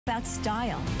about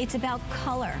style. It's about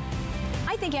color.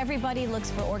 I think everybody looks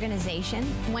for organization.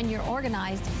 When you're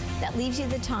organized, that leaves you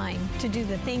the time to do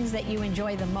the things that you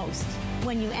enjoy the most.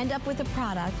 When you end up with a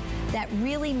product that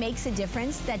really makes a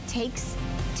difference, that takes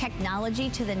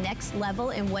technology to the next level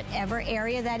in whatever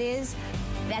area that is,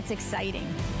 that's exciting.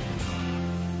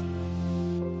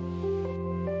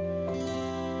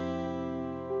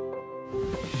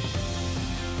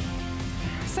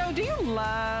 So do you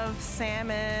love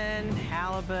salmon,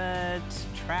 halibut,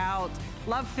 trout,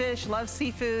 love fish, love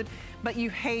seafood, but you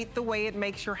hate the way it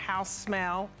makes your house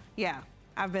smell? Yeah,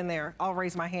 I've been there. I'll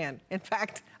raise my hand. In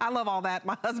fact, I love all that.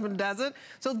 My husband doesn't.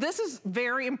 So this is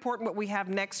very important what we have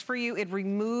next for you. It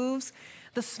removes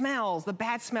the smells, the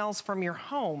bad smells from your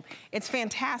home. It's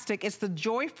fantastic. It's the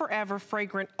Joy Forever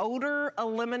Fragrant Odor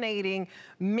Eliminating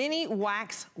Mini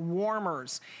Wax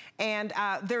Warmers. And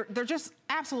they're just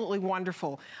absolutely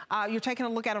wonderful. You're taking a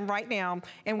look at them right now,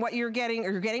 and what you're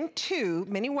getting 2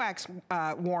 mini wax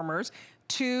warmers,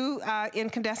 2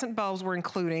 incandescent bulbs we're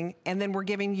including, and then we're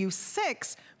giving you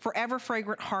 6 Forever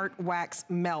Fragrant Heart Wax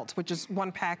Melts, which is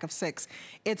 1 pack of 6.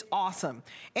 It's awesome.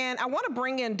 And I want to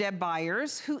bring in Deb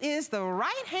Byers, who is the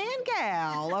right-hand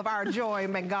gal of our Joy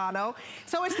Mangano.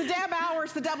 So it's the Deb hour,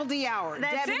 it's the double D hour.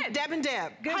 That's it. Deb and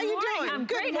Deb. Good How morning. you doing? I'm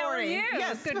great. How are you?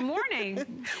 Yes. Good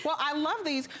morning. Well, I love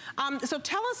these. So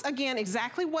tell us again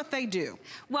exactly what they do.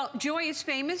 Well, Joy is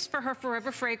famous for her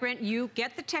Forever Fragrant. You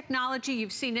get the technology.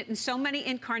 You've seen it in so many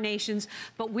incarnations,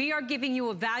 but we are giving you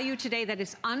a value today that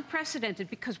is unprecedented,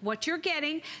 because what you're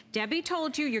getting, Debbie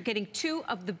told you, you're getting 2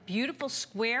 of the beautiful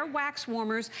square wax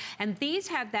warmers, and these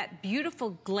have that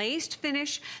beautiful glazed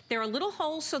finish. There are little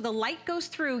holes so the light goes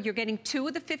through. You're getting 2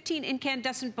 of the 15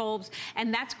 incandescent bulbs,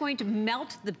 and that's going to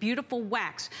melt the beautiful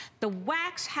wax. The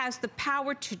wax has the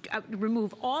power to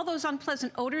remove all those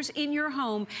unpleasant odors in your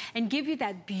home and give you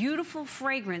that beautiful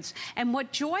fragrance. And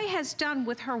what Joy has done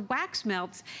with her wax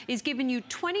melts is given you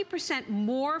 20%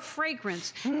 more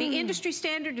fragrance. The industry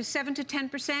standard is 7 to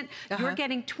 10%. You're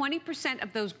getting 20%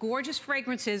 of those gorgeous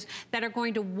fragrances that are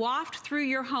going to waft through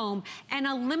your home and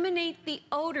eliminate the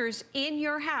odors in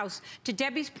your house. To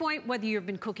Debbie's point, whether you've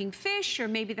been cooking fish, or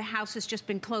maybe the house has just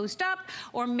been closed up,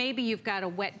 or maybe you've got a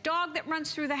wet dog that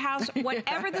runs through the house,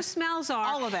 whatever the smells are,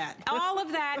 all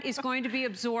of that is going to be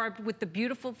absorbed with the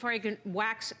beautiful fragrant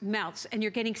wax melts, and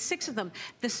you're getting 6 of them.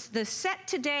 The set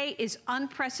today is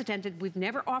unprecedented. We've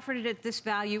never offered it at this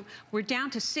value. We're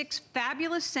down to 6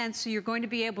 fabulous scents, so you're going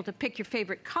to be able to pick your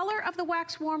favorite color of the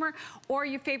wax warmer or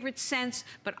your favorite scents,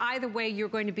 but either way, you're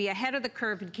going to be ahead of the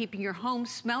curve in keeping your home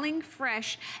smelling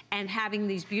fresh and having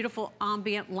these beautiful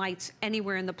ambient lights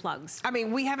anywhere in the plugs. I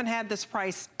mean, we haven't had this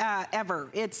price ever.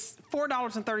 It's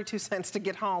 $4.32 to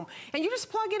get home, and you just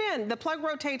plug it in. The plug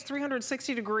rotates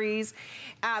 360 degrees.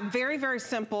 Very, very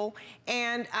simple.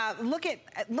 And look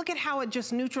at how it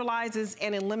just neutralizes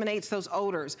and eliminates those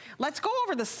odors. Let's go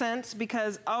over the scents,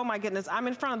 because oh my goodness, I'm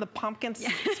in front of the pumpkin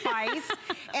spice,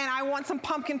 and I want some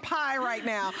pumpkin pie right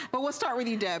now. But we'll start with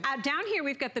you, Deb. Down here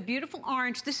we've got the beautiful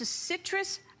orange. This is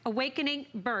Citrus Awakening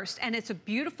Burst, and it's a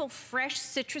beautiful fresh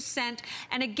citrus scent.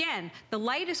 And again, the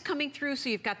light is coming through, so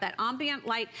you've got that ambient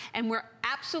light, and we're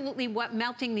absolutely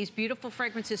melting these beautiful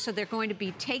fragrances, so they're going to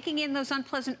be taking in those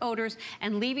unpleasant odors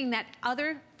and leaving that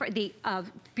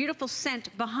beautiful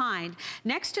scent behind.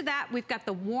 Next to that, we've got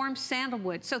the warm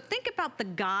sandalwood. So think about the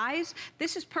guys.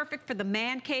 This is perfect for the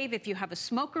man cave. If you have a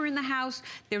smoker in the house,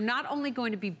 they're not only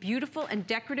going to be beautiful and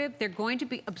decorative, they're going to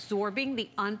be absorbing the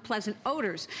unpleasant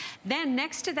odors. Then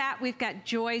next to that, we've got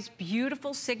Joy's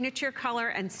beautiful signature color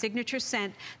and signature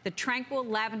scent, the Tranquil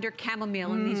Lavender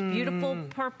Chamomile, and these beautiful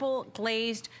purple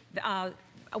glazed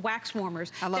wax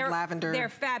warmers. I love lavender. They're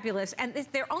fabulous, and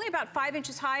they're only about 5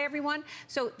 inches high, everyone,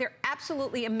 so they're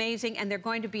absolutely amazing, and they're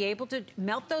going to be able to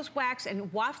melt those wax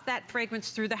and waft that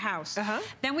fragrance through the house.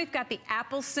 Then we've got the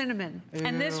apple cinnamon,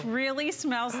 and this really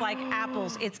smells like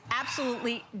apples. It's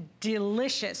absolutely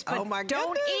delicious, but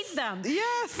don't eat them.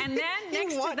 Yes. And then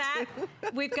next to that,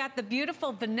 we've got the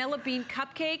beautiful vanilla bean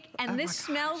cupcake, and this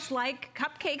smells like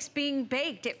cupcakes being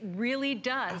baked. It really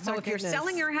does. So if you're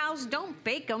selling your house, don't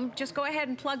bake them. Just go ahead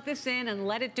and plug this in and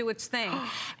let it do its thing.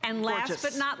 And last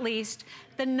but not least,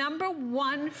 the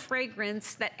 #1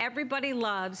 fragrance that everybody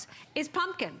loves is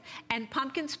pumpkin. And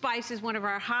pumpkin spice is one of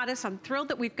our hottest. I'm thrilled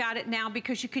that we've got it now,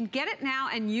 because you can get it now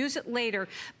and use it later,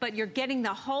 but you're getting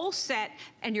the whole set,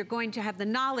 and you're going to have the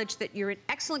knowledge that you're in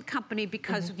excellent company,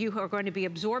 because you are going to be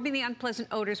absorbing the unpleasant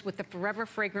odors with the Forever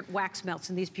Fragrant wax melts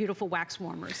and these beautiful wax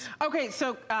warmers. Okay,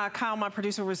 so Kyle, my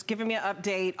producer, was giving me an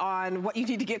update on what you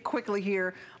need to get quickly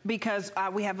here, because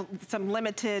we have some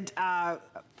limited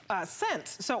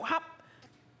scents.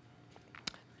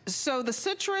 So the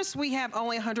citrus, we have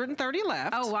only 130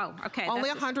 left. Oh, wow, okay. Only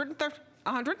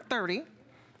 130.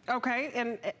 Okay,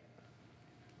 and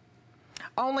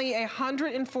only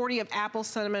 140 of apple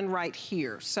cinnamon right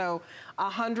here. So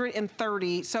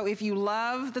 130. So if you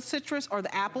love the citrus or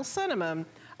the apple cinnamon,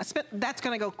 that's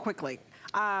gonna go quickly.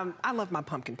 I love my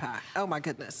pumpkin pie. Oh my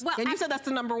goodness. Well, and you said that's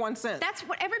the #1 scent. That's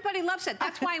what everybody loves it.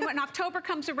 That's why when October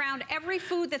comes around, every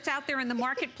food that's out there in the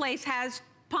marketplace has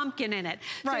pumpkin in it.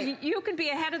 Right. So you can be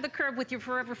ahead of the curve with your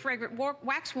Forever Fragrant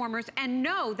wax warmers and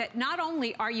know that not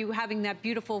only are you having that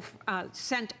beautiful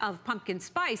scent of pumpkin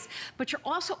spice, but you're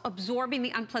also absorbing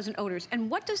the unpleasant odors. And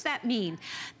what does that mean?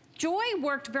 Joy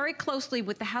worked very closely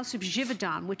with the House of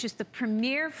Givaudan, which is the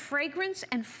premier fragrance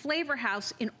and flavor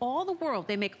house in all the world.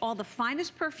 They make all the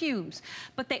finest perfumes,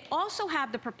 but they also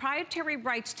have the proprietary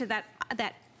rights to that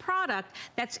product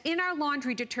that's in our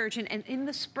laundry detergent and in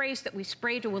the sprays that we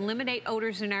spray to eliminate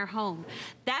odors in our home.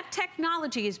 That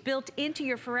technology is built into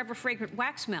your Forever Fragrant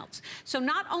wax melts. So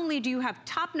not only do you have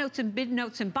top notes and mid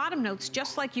notes and bottom notes,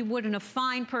 just like you would in a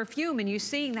fine perfume, and you're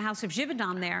seeing the House of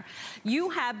Givaudan there,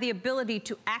 you have the ability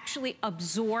to actually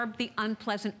absorb the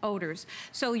unpleasant odors.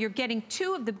 So you're getting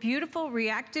 2 of the beautiful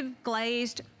reactive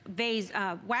glazed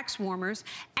wax warmers,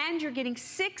 and you're getting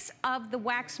 6 of the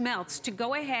wax melts to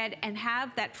go ahead and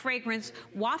have that fragrance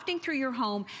wafting through your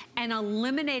home and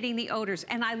eliminating the odors.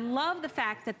 And I love the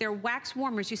fact that they're wax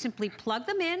warmers. You simply plug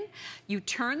them in, you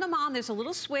turn them on, there's a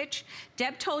little switch.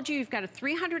 Deb told you you've got a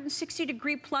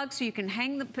 360-degree plug so you can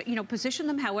hang them, position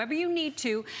them however you need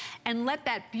to, and let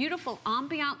that beautiful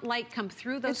ambient light come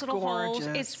through those little holes.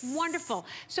 It's wonderful.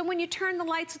 So when you turn the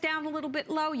lights down a little bit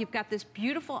low, you've got this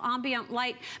beautiful ambient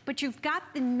light, but you've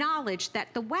got the knowledge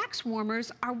that the wax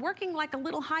warmers are working like a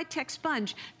little high-tech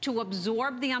sponge to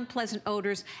absorb the unpleasant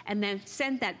odors and then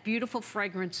send that beautiful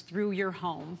fragrance through your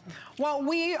home. Well,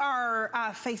 we are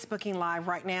Facebooking live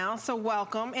right now, so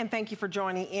welcome and thank you for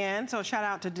joining in. So shout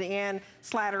out to Deanne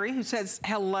Slattery, who says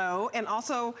hello, and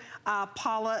also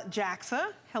Paula Jackson,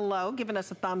 hello, giving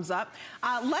us a thumbs up.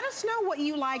 Let us know what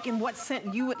you like and what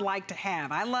scent you would like to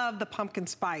have. I love the pumpkin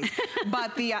spice,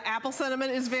 but the apple cinnamon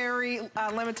is very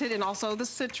limited, and also the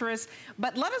citrus.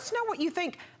 But let us know what you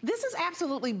think. This is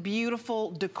absolutely beautiful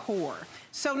decor.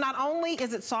 So not only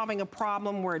is it solving a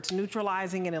problem where it's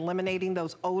neutralizing and eliminating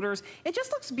those odors, it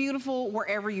just looks beautiful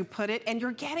wherever you put it, and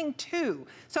you're getting 2.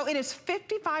 So it is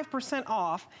 55%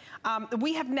 off.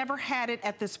 We have never had it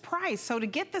at this price. So to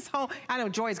get this home, I know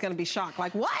Joy's gonna be shocked,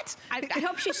 like, what? I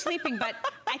hope she's sleeping, but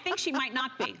I think she might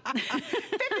not be.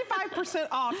 55%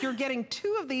 off, you're getting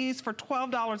 2 of these for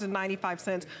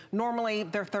 $12.95. Normally,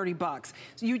 they're 30 bucks.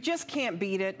 So you just can't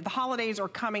beat it. The holidays are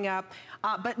coming up,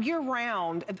 but year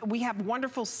round, we have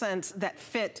wonderful scents that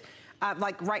fit.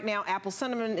 Like right now, apple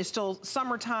cinnamon is still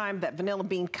summertime, that vanilla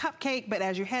bean cupcake, but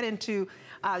as you head into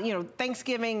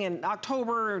Thanksgiving and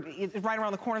October, right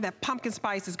around the corner, that pumpkin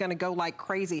spice is gonna go like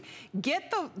crazy.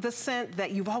 Get the scent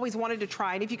that you've always wanted to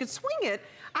try, and if you could swing it,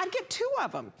 I'd get 2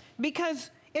 of them,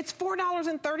 because it's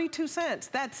 $4.32.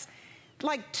 That's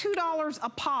like $2 a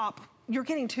pop, you're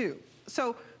getting 2.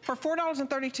 So for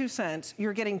 $4.32,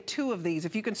 you're getting 2 of these.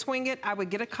 If you can swing it, I would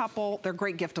get a couple. They're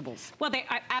great giftables. Well, they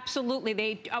absolutely,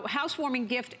 they housewarming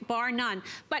gift bar none.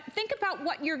 But think about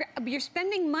what you're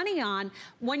spending money on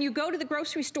when you go to the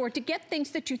grocery store to get things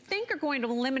that you think are going to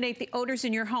eliminate the odors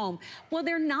in your home. Well,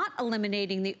 they're not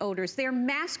eliminating the odors. They're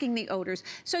masking the odors.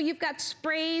 So you've got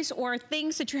sprays or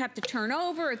things that you have to turn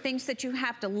over, or things that you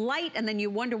have to light, and then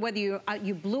you wonder whether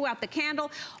you blew out the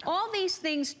candle. All these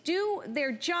things do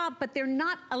their job, but they're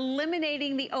not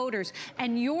eliminating the odors.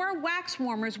 And your wax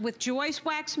warmers with Joy's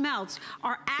wax melts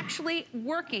are actually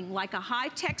working like a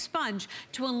high-tech sponge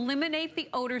to eliminate the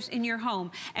odors in your home.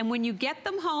 And when you get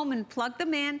them home and plug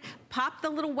them in, pop the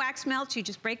little wax melts, you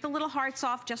just break the little hearts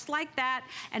off just like that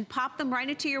and pop them right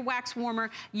into your wax warmer,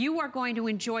 you are going to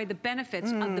enjoy the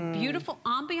benefits of the beautiful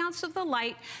ambiance of the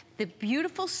light, the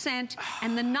beautiful scent,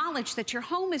 and the knowledge that your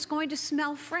home is going to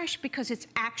smell fresh because it's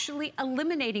actually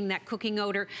eliminating that cooking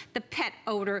odor, the pet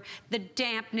odor, the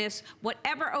dampness,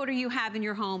 whatever odor you have in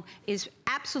your home is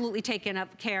absolutely taken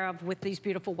care of with these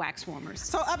beautiful wax warmers.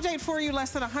 So update for you,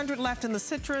 less than 100 left in the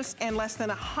citrus and less than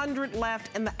 100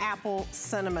 left in the apple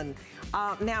cinnamon.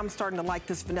 Now I'm starting to like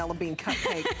this vanilla bean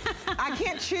cupcake. I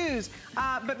can't choose.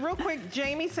 But real quick,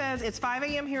 Jamie says it's 5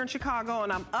 a.m. here in Chicago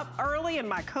and I'm up early in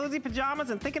my cozy pajamas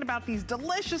and thinking about these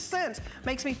delicious scents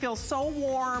makes me feel so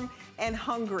warm and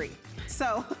hungry.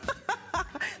 So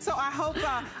So I hope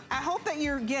that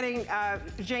you're getting,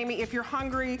 Jamie, if you're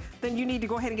hungry, then you need to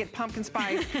go ahead and get pumpkin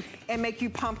spice and make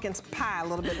you pumpkin pie a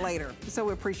little bit later. So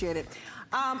we appreciate it.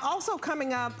 Also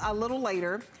coming up a little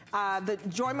later, the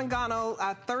Joy Mangano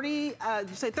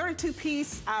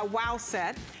 32-piece wow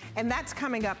set. And that's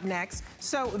coming up next.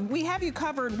 So we have you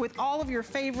covered with all of your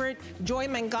favorite Joy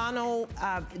Mangano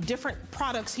different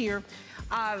products here.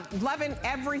 Loving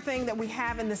everything that we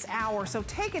have in this hour. So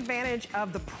take advantage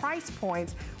of the price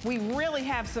points. We really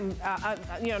have some,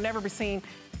 never been seen.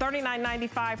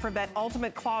 $39.95 for that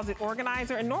ultimate closet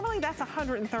organizer. And normally that's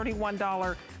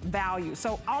 $131 value.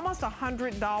 So almost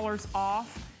 $100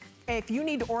 off. If you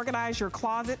need to organize your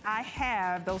closet, I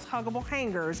have those huggable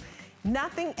hangers.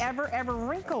 Nothing ever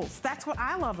wrinkles. That's what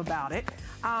I love about it.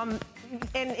 And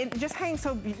it just hangs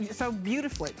so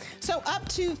beautifully. So up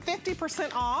to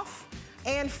 50% off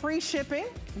and free shipping.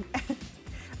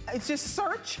 It's just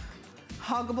search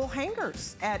huggable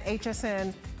hangers at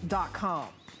hsn.com.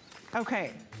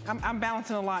 Okay, I'm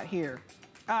balancing a lot here.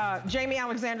 Jamie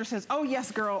Alexander says, oh yes,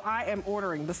 girl, I am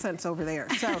ordering the scents over there.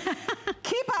 So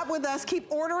keep up with us,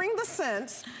 keep ordering the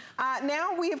scents.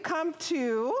 Now we have come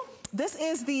to, this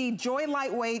is the Joy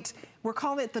Lightweight, we're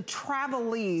calling it the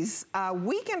Travelese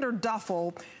Weekender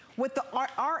Duffel with the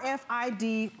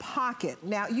RFID pocket.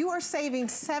 Now you are saving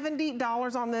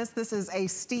 $70 on this. This is a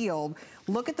steal.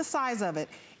 Look at the size of it.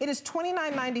 It is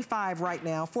 $29.95 right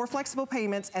now for flexible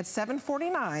payments at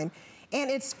 $7.49, and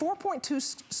it's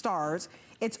 4.2 stars.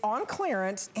 It's on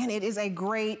clearance, and it is a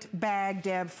great bag,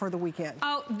 Deb, for the weekend.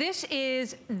 Oh, this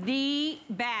is the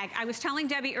bag. I was telling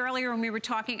Debbie earlier when we were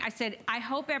talking, I said, I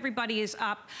hope everybody is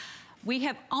up. We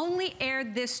have only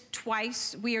aired this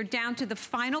twice. We are down to the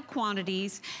final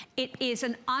quantities. It is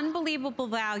an unbelievable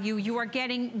value. You are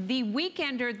getting the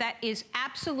Weekender that is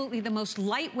absolutely the most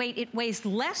lightweight. It weighs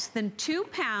less than 2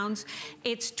 pounds.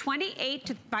 It's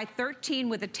 28 by 13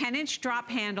 with a 10-inch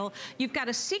drop handle. You've got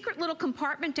a secret little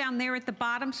compartment down there at the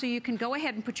bottom so you can go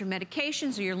ahead and put your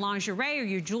medications or your lingerie or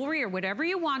your jewelry or whatever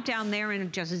you want down there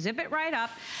and just zip it right up.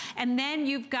 And then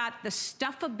you've got the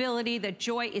stuffability that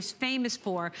Joy is famous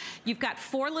for. You've got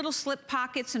 4 little slip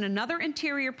pockets and another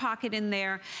interior pocket in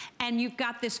there. And you've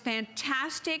got this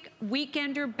fantastic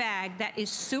Weekender bag that is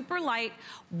super light,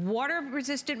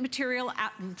 water-resistant material,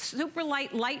 super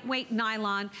light, lightweight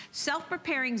nylon,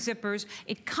 self-preparing zippers.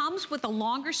 It comes with a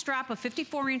longer strap, a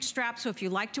 54-inch strap, so if you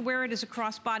like to wear it as a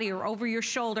crossbody or over your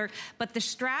shoulder, but the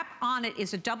strap on it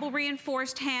is a double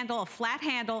reinforced handle, a flat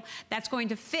handle that's going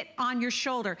to fit on your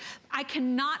shoulder. I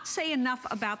cannot say enough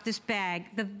about this bag.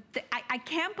 I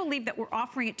can't believe that we're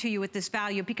offering it to you at this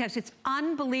value because it's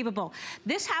unbelievable.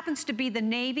 This happens to be the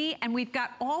navy, and we've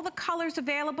got all the colors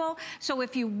available. So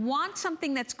if you want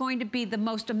something that's going to be the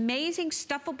most amazing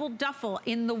stuffable duffel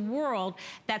in the world,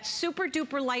 that's super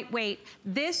duper lightweight,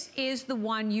 this is the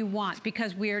one you want,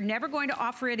 because we're never going to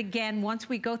offer it again once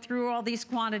we go through all these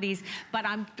quantities. But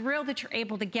I'm thrilled that you're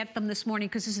able to get them this morning,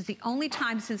 because this is the only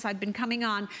time since I've been coming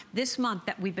on this month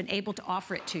that we've been able to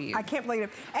offer it to you. I can't believe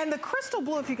it. And the crystal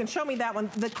blue, if you can show me that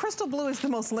one, the crystal blue is the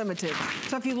most limited.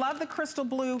 So if you love the crystal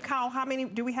blue, Kyle, how many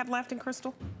do we have left in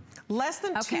crystal? Less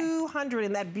than 200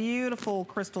 in that beautiful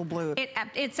crystal blue.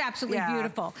 It's absolutely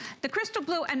beautiful. The crystal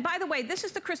blue, and by the way, this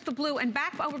is the crystal blue, and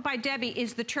back over by Debbie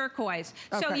is the turquoise.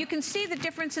 So you can see the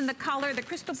difference in the color. The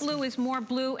crystal blue is more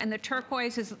blue, and the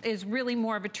turquoise is really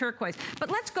more of a turquoise. But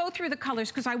let's go through the colors,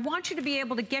 because I want you to be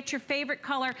able to get your favorite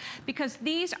color, because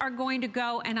these are going to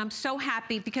go, and I'm so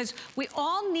happy, because we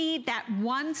all need that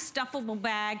one stuffable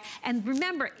bag. And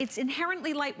remember, it's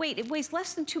inherently lightweight. It weighs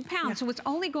less than 2 pounds, so it's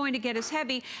only going to get as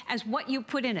heavy as what you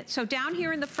put in it. So down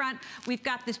here in the front, we've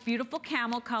got this beautiful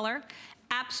camel color.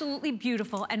 Absolutely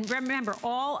beautiful. And remember,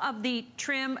 all of the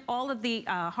trim, all of the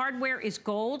hardware is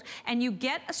gold, and you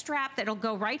get a strap that'll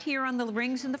go right here on the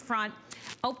rings in the front.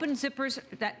 Open zippers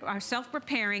that are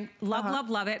self-preparing. Love, love,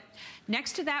 love it.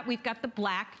 Next to that, we've got the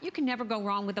black. You can never go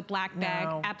wrong with a black bag.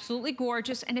 No. Absolutely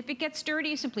gorgeous. And if it gets dirty,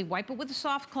 you simply wipe it with a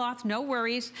soft cloth, no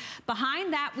worries.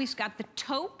 Behind that, we've got the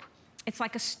taupe. It's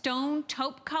like a stone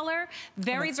taupe color,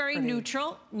 very, very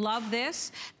neutral. Love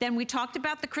this. Then we talked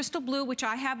about the crystal blue, which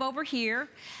I have over here.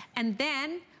 And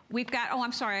then we've got, oh,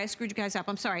 I'm sorry, I screwed you guys up,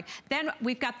 I'm sorry. Then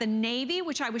we've got the navy,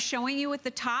 which I was showing you at the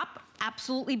top.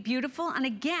 Absolutely beautiful. And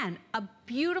again, a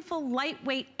beautiful,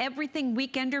 lightweight, everything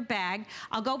Weekender bag.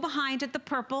 I'll go behind at the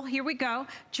purple. Here we go.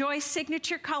 Joy's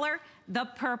signature color. the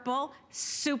purple,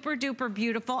 super duper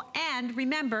beautiful. And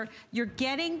remember, you're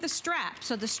getting the strap.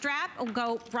 So the strap will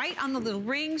go right on the little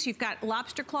rings. You've got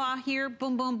lobster claw here,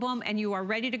 boom, boom, boom, and you are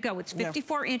ready to go. It's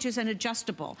 54 inches and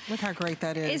adjustable. Look how great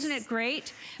that is. Isn't it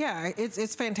great? Yeah,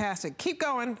 it's fantastic. Keep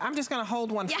going. I'm just gonna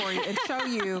hold one for you and show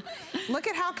you. Look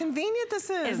at how convenient this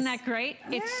is. Isn't that great?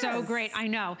 Yes. It's so great, I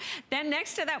know. Then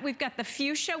next to that, we've got the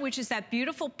fuchsia, which is that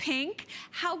beautiful pink.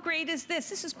 How great is this?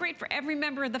 This is great for every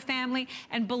member of the family.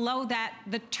 And below that,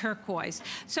 the turquoise.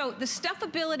 So the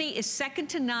stuffability is second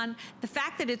to none. The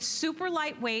fact that it's super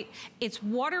lightweight, it's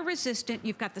water resistant,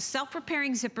 you've got the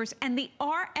self-repairing zippers and the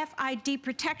RFID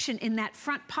protection in that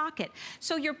front pocket.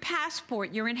 So your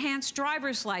passport, your enhanced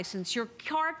driver's license, your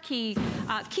car key,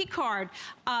 key card,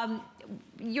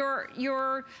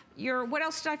 your what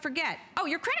else did I forget? Oh,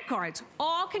 your credit cards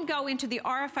all can go into the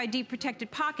RFID protected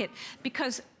pocket,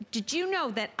 because did you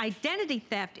know that identity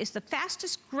theft is the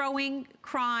fastest growing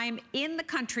crime in the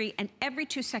country, and every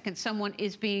 2 seconds someone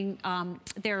is being,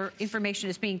 their information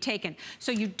is being taken.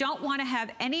 So you don't want to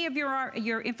have any of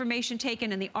your information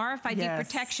taken, and the RFID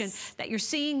protection that you're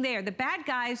seeing there. The bad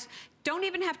guys don't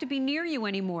even have to be near you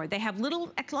anymore. They have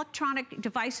little electronic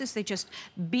devices. They just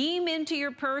beam into your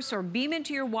purse or beam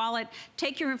into your wallet,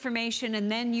 take your information, and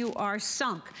then you are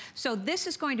sunk. So this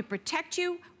is going to protect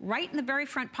you right in the very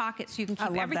front pocket, so you can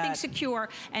keep everything secure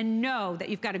and know that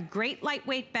you've got a great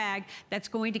lightweight bag that's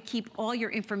going to keep all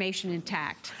your information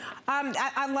intact.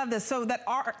 I love this. So that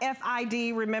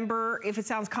RFID, remember, if it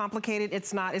sounds complicated,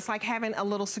 it's not. It's like having a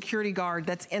little security guard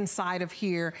that's inside of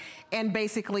here and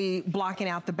basically blocking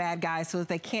out the bad guys so that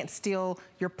they can't steal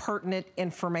your pertinent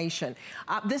information.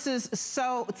 This is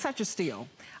such a steal.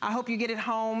 I hope you get it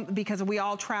home, because we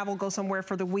all travel, go somewhere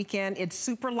for the weekend. It's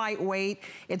super lightweight,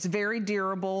 it's very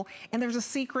durable, and there's a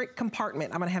secret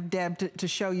compartment. I'm gonna have Deb to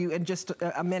show you in just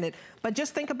a minute. But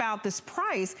just think about this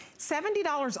price,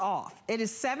 $70 off. It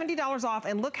is $70 off,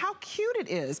 and look how cute it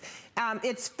is.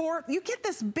 You get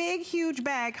this big, huge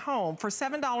bag home for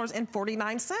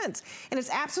 $7.49, and it's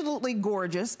absolutely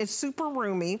gorgeous. It's super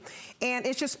roomy, and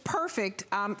it's just perfect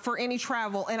for any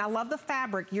travel. And I love the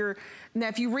fabric. Now,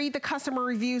 if you read the customer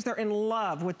reviews, they're in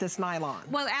love with this nylon.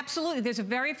 Well, absolutely. There's a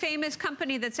very famous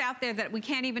company that's out there that we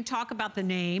can't even talk about the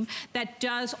name, that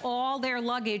does all their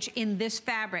luggage in this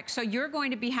fabric. So you're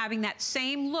going to be having that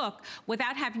same look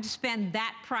without having to spend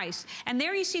that price. And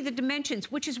there you see the dimensions,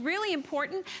 which is really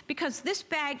important, because this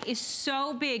bag is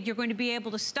so big, you're going to be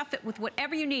able to stuff it with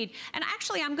whatever you need. And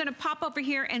actually, I'm going to pop over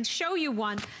here and show you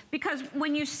one, because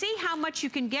when you see how much you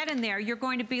can get in there, you're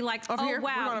going to be like, oh,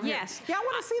 wow, yes. Yeah, I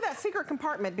want to see that secret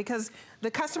compartment, because the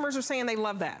customers are saying they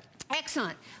love that.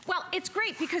 Excellent. Well, it's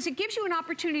great because it gives you an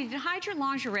opportunity to hide your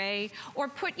lingerie, or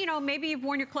put, you know, maybe you've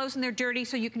worn your clothes and they're dirty,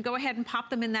 so you can go ahead and pop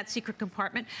them in that secret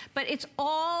compartment. But it's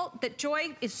all that Joy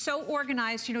is so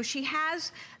organized. You know, she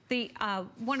has the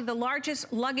one of the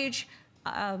largest luggage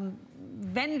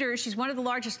vendors. She's one of the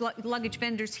largest luggage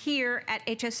vendors here at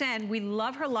HSN. We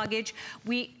love her luggage.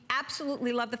 We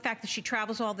absolutely love the fact that she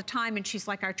travels all the time, and she's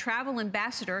like our travel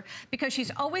ambassador, because she's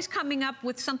always coming up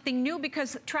with something new,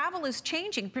 because travel is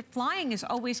changing. Flying is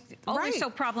always so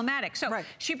problematic. So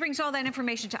she brings all that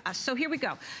information to us. So here we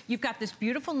go. You've got this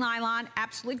beautiful nylon,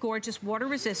 absolutely gorgeous, water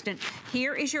resistant.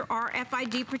 Here is your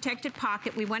RFID protected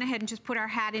pocket. We went ahead and just put our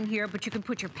hat in here, but you can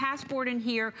put your passport in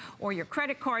here, or your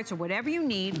credit cards, or whatever you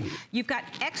need. You've got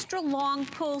extra long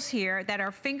pulls here that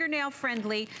are fingernail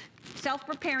friendly,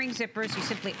 self-repairing zippers. You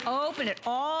simply open it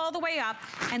all the way up,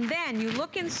 and then you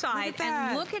look inside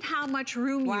and look at how much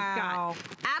room you've got.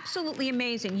 Absolutely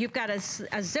amazing. You've got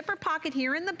a zipper pocket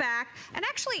here in the back, and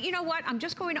actually, you know what? I'm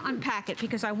just going to unpack it,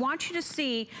 because I want you to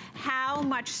see how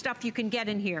much stuff you can get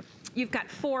in here. You've got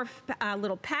 4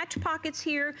 little patch pockets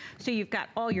here, so you've got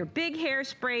all your big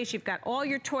hairsprays, you've got all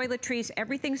your toiletries,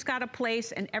 everything's got a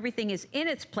place, and everything is in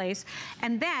its place.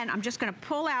 And then I'm just gonna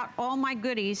pull out all my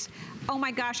goodies. Oh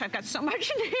my gosh, I've got so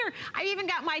much in here. I even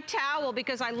got my towel,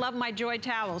 because I love my Joy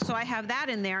towel, so I have that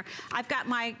in there. I've got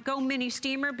my Go Mini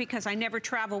steamer, because I never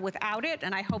travel without it,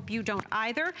 and I hope you don't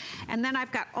either. And then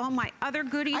I've got all my other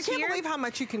goodies here. I can't believe how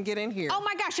much you can get in here. Oh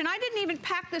my gosh, and I didn't even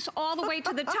pack this all the way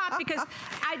to the top, because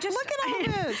I just... Look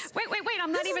at all this. Wait,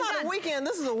 I'm not even done. This is not a weekend,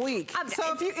 this is a week.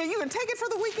 So if you can take it for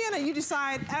the weekend, and you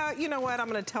decide, you know what, I'm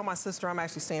gonna tell my sister I'm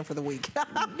actually staying for the week.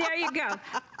 There you go.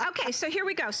 Okay, so here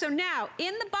we go. So now,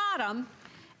 in the bottom,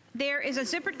 there is a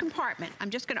zippered compartment. I'm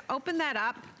just gonna open that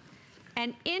up.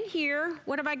 And in here,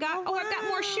 what have I got? Oh, I've got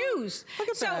more shoes. Look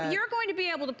at that. So you're going to be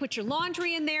able to put your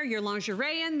laundry in there, your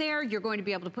hide in there. You're going to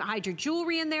be able to hide your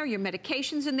jewelry in there, your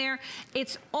medications in there.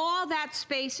 It's all that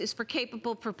space is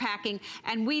capable for packing,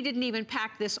 and we didn't even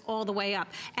pack this all the way up.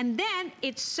 And then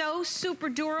it's so super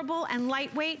durable and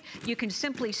lightweight, you can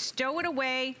simply stow it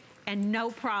away and no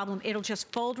problem. It'll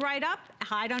just fold right up,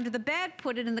 hide under the bed,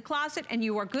 put it in the closet, and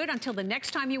you are good until the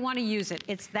next time you want to use it.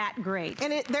 It's that great.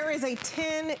 And there is a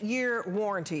 10-year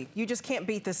warranty. You just can't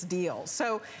beat this deal.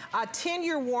 So a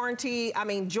 10-year warranty, I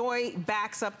mean, Joy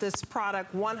backs up this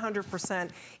product 100%.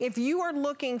 If you are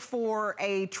looking for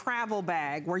a travel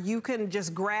bag where you can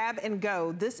just grab and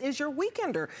go, this is your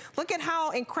weekender. Look at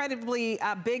how incredibly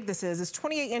big this is. It's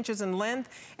 28 inches in length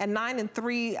and 9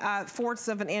 3/4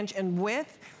 of an inch in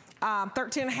width.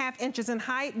 13.5 inches in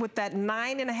height with that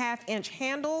 9.5-inch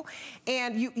handle.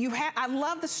 And I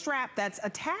love the strap that's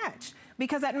attached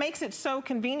because that makes it so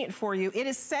convenient for you. It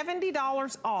is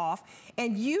 $70 off,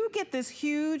 and you get this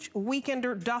huge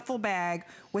weekender duffel bag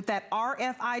with that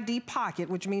RFID pocket,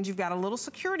 which means you've got a little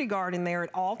security guard in there at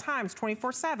all times,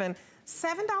 24/7.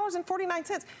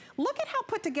 $7.49. Look at how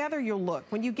put together you'll look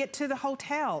when you get to the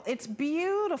hotel. It's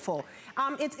beautiful.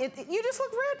 You just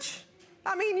look rich.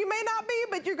 I mean, you may not be,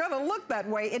 but you're gonna look that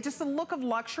way. It's just a look of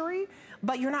luxury,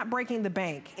 but you're not breaking the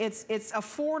bank. It's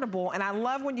affordable, and I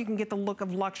love when you can get the look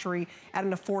of luxury at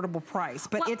an affordable price,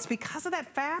 but it's because of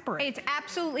that fabric. It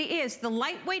absolutely is. The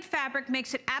lightweight fabric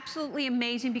makes it absolutely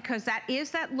amazing because that is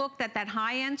that look that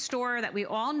high-end store that we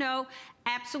all know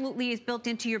absolutely is built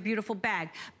into your beautiful bag.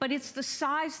 But it's the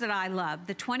size that I love.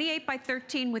 The 28 by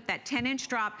 13 with that 10-inch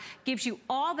drop gives you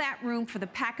all that room for the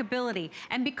packability.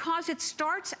 And because it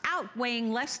starts out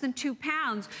weighing less than 2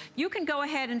 pounds, you can go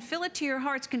ahead and fill it to your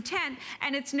heart's content,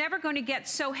 and it's never going to get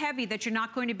so heavy that you're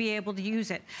not going to be able to use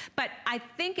it. But I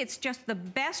think it's just the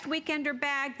best weekender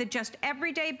bag, the just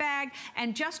everyday bag,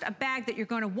 and just a bag that you're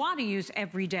going to want to use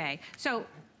every day. So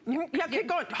yeah, keep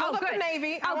going. Hold up the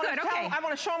navy. I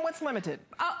want to show them what's limited.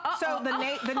 So the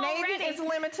navy is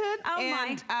limited.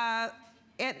 I'm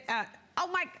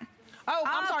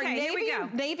sorry.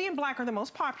 Navy and black are the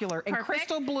most popular, and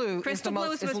crystal blue is the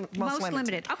most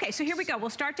limited. Okay, so here we go. We'll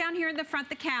start down here in the front,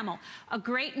 the camel. A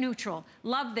great neutral.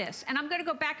 Love this. And I'm going to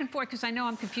go back and forth because I know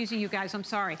I'm confusing you guys. I'm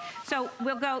sorry. So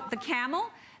we'll go the camel.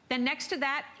 Then next to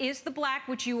that is the black,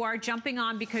 which you are jumping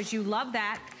on because you love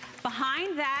that.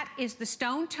 Behind that is the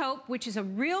stone taupe, which is a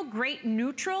real great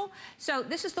neutral. So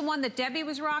this is the one that Debbie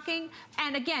was rocking.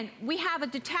 And again, we have a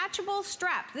detachable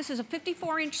strap. This is a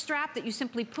 54-inch strap that you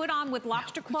simply put on with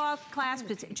lobster claw clasp.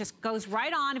 It just goes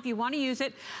right on if you want to use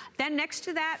it. Then next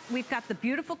to that, we've got the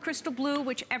beautiful crystal blue,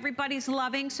 which everybody's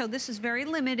loving. So this is very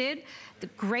limited, the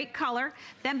great color.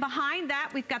 Then behind that,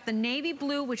 we've got the navy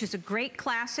blue, which is a great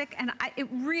classic. And it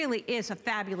really is a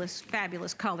fabulous,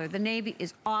 fabulous color. The navy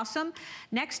is awesome.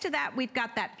 Next to that, we've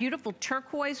got that beautiful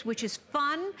turquoise, which is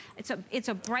fun. It's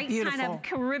a bright kind of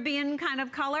Caribbean kind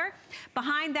of color.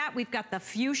 Behind that, we've got the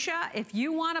fuchsia. If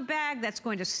you want a bag that's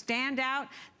going to stand out,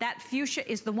 that fuchsia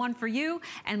is the one for you.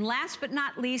 And last but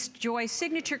not least, Joy's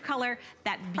signature color,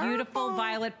 that beautiful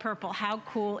violet purple. How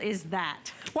cool is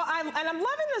that? Well, I'm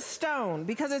loving the stone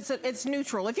because it's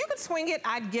neutral. If you could swing it,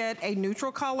 I'd get a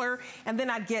neutral color, and then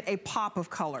I'd get a pop of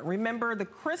color. Remember, the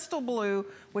crystal blue,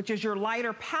 which is your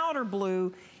lighter powder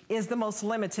blue, is the most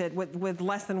limited with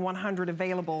less than 100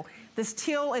 available. This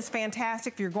teal is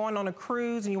fantastic if you're going on a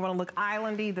cruise and you want to look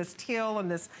islandy, this teal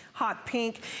and this hot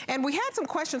pink. And we had some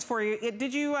questions for you.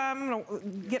 Did you, I'm gonna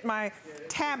get my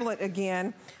tablet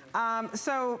again.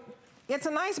 So it's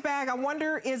a nice bag. I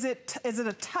wonder, is it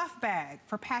a tough bag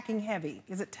for packing heavy?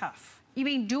 Is it tough? You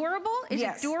mean durable? Is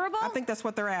it durable? I think that's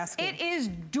what they're asking. It is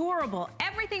durable.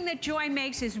 Everything that Joy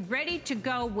makes is ready to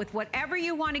go with whatever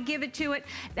you want to give it to it.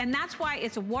 And that's why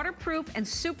it's a waterproof and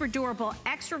super durable,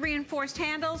 extra reinforced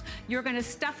handles. You're going to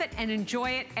stuff it and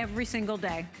enjoy it every single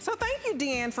day. So thank you,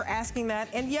 Deanne, for asking that.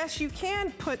 And yes, you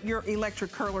can put your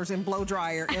electric curlers and blow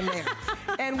dryer in there.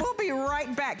 And we'll be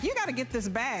right back. You got to get this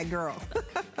bag, girl.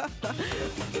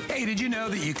 Hey, did you know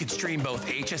that you could stream both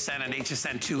HSN and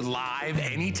HSN2 live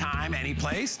anytime, any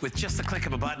place? With just the click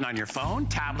of a button on your phone,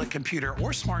 tablet, computer,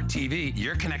 or smart TV,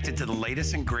 you're connected to the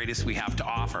latest and greatest we have to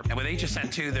offer. And with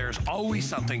HSN2, there's always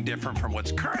something different from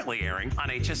what's currently airing on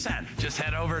HSN. Just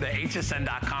head over to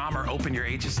hsn.com or open your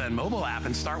HSN mobile app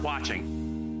and start watching.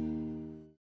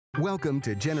 Welcome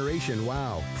to Generation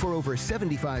Wow. For over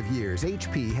 75 years,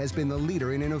 HP has been the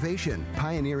leader in innovation,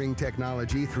 pioneering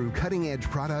technology through cutting-edge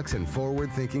products and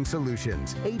forward-thinking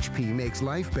solutions. HP makes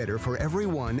life better for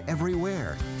everyone,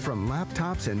 everywhere. From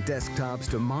laptops and desktops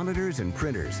to monitors and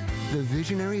printers, the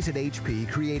visionaries at HP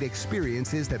create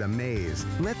experiences that amaze.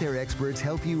 Let their experts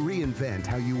help you reinvent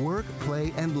how you work,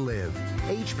 play, and live.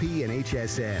 HP and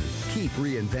HSN. Keep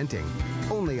reinventing.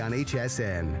 Only on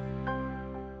HSN.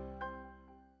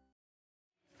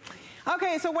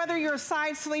 Okay, so whether you're a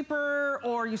side sleeper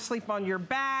or you sleep on your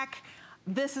back,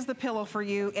 this is the pillow for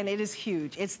you, and it is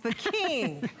huge. It's the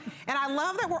King. And I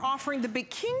love that we're offering the big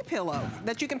King pillow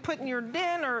that you can put in your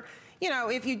den, or, you know,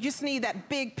 if you just need that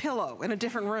big pillow in a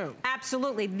different room.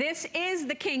 Absolutely. This is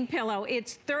the King pillow.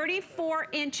 It's 34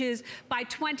 inches by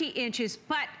 20 inches,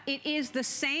 but it is the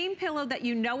same pillow that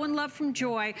you know and love from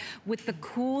Joy, with the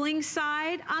cooling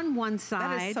side on one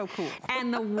side. That is so cool.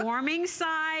 And the warming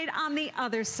side on the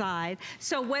other side.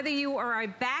 So whether you are a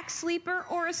back sleeper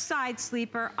or a side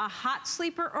sleeper, a hot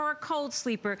sleeper or a cold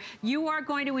sleeper, you are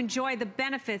going to enjoy the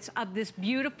benefits of this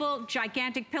beautiful,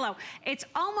 gigantic pillow. It's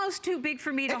almost too big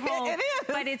for me to hold. It is.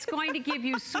 But it's going to give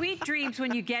you sweet dreams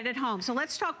when you get it home. So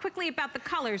let's talk quickly about the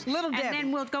colors. Little Debbie. And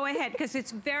then we'll go ahead, because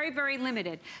it's very, very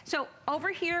limited. So over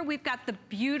here, we've got the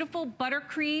beautiful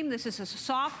buttercream. This is a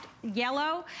soft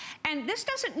yellow. And this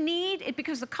doesn't need it,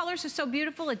 because the colors are so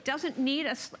beautiful, it doesn't need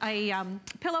a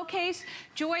pillowcase.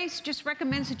 Joyce just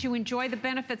recommends that you enjoy the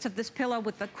benefits of this pillow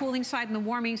with the cooling side and the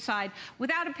warming side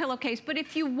without a pillowcase. But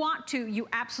if you want to, you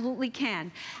absolutely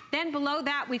can. Then below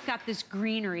that, we've got this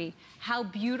greenery. How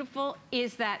beautiful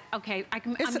is that? Okay,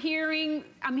 I'm hearing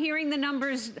the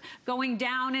numbers going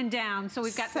down and down. So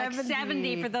we've got 70. Like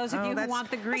 70 for those of you who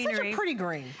want the greenery. That's such a pretty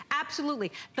green.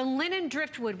 Absolutely. The linen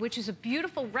driftwood, which is a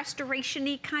beautiful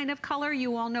restoration-y kind of color.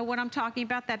 You all know what I'm talking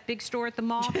about, that big store at the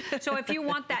mall. So if you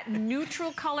want that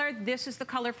neutral color, this is the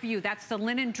color for you. That's the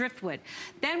linen driftwood.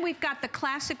 Then we've got the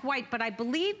classic white, but I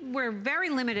believe we're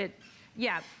very limited.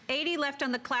 Yeah, 80 left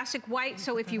on the classic white,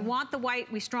 so if you want the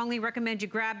white, we strongly recommend you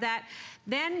grab that.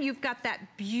 Then you've got that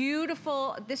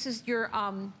beautiful, this is your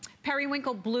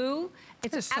periwinkle blue.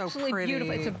 It's absolutely so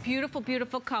beautiful. It's a beautiful,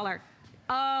 beautiful color.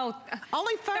 Oh,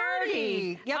 only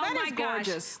 30. Yeah, oh, that is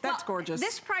gorgeous. That's gorgeous.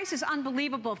 This price is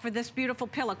unbelievable for this beautiful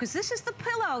pillow, because this is the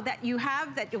pillow that you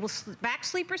have that it will back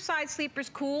sleepers, side sleepers,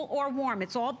 cool or warm.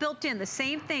 It's all built in. The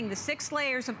same thing. The 6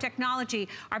 layers of technology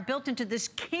are built into this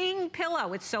King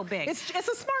pillow. It's so big. It's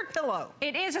a smart pillow.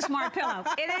 It is a smart pillow.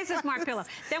 It is a smart pillow.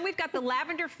 Then we've got the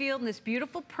lavender field and this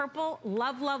beautiful purple.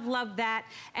 Love, love, love that.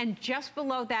 And just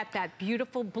below that, that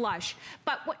beautiful blush.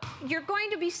 But what you're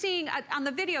going to be seeing on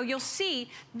the video, you'll see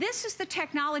this is the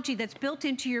technology that's built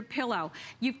into your pillow.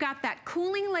 You've got that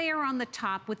cooling layer on the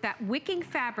top with that wicking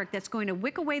fabric that's going to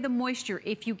wick away the moisture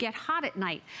if you get hot at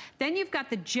night. Then you've got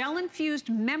the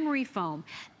gel-infused memory foam.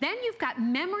 Then you've got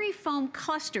memory foam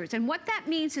clusters. And what that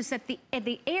means is that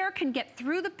the air can get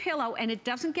through the pillow and it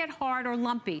doesn't get hard or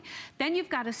lumpy. Then you've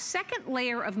got a second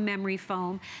layer of memory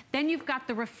foam. Then you've got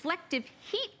the reflective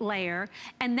heat layer.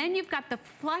 And then you've got the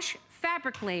flush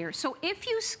fabric layer. So if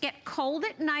you get cold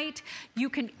at night, you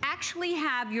can actually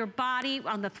have your body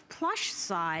on the plush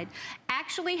side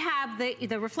actually have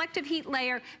the reflective heat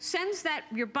layer, sends that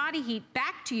your body heat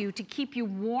back to you to keep you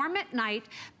warm at night.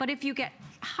 But if you get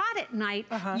hot at night,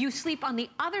 you sleep on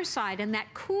the other side, and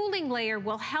that cooling layer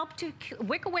will help to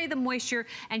wick away the moisture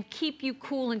and keep you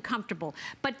cool and comfortable.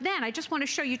 But then I just want to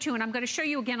show you too, and I'm going to show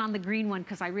you again on the green one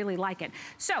because I really like it.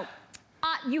 So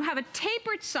you have a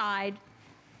tapered side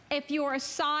if you're a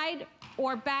side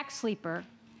or back sleeper.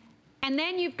 And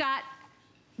then you've got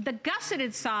the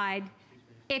gusseted side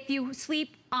if you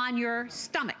sleep on your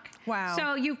stomach. Wow.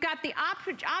 So you've got the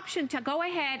option to go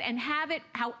ahead and have it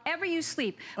however you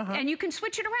sleep. And you can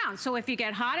switch it around. So if you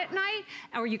get hot at night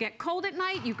or you get cold at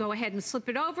night, you go ahead and slip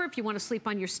it over. If you want to sleep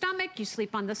on your stomach, you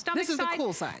sleep on the stomach side. This is the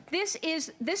cool side.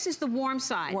 This is the warm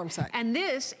side. Warm side. And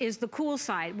this is the cool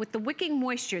side with the wicking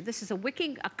moisture. This is a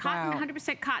cotton,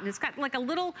 100% cotton. It's got like a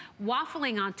little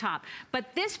waffling on top.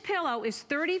 But this pillow is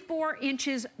 34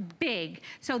 inches big.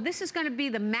 So this is going to be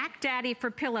the Mac Daddy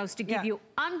for pillows to give you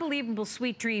unbelievable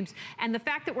sweet dreams. And the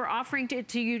fact that we're offering it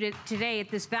to you today at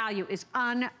this value is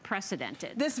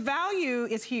unprecedented. This value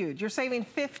is huge. You're saving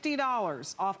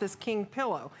 $50 off this King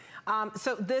pillow.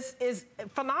 So this is a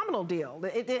phenomenal deal.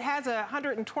 It has a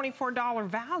 $124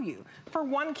 value for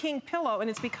one King pillow, and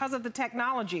it's because of the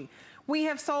technology. We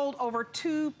have sold over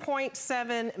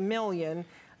 2.7 million.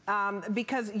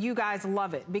 because you guys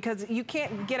love it. Because you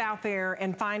can't get out there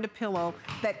and find a pillow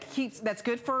that's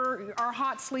good for our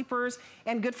hot sleepers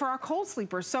and good for our cold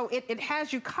sleepers. So it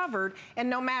has you covered, and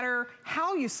no matter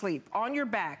how you sleep, on your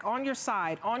back, on your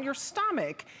side, on your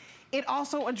stomach, it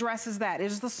also addresses that. It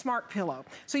is the smart pillow.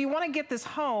 So you want to get this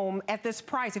home at this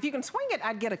price. If you can swing it,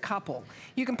 I'd get a couple.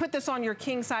 You can put this on your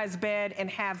king size bed and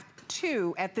have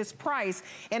 2 at this price.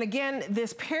 And again,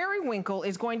 this periwinkle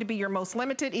is going to be your most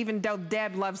limited, even though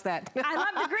Deb loves that. I love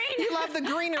the green. You love the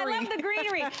greenery. I love the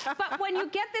greenery. But when you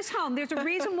get this home, there's a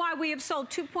reason why we have sold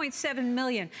 2.7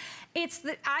 million. It's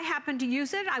that I happen to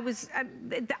use it.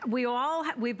 We've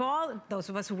all, those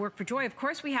of us who work for Joy, of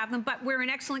course we have them, but we're an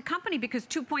excellent company because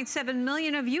 2.7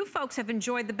 million of you folks have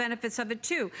enjoyed the benefits of it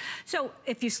too. So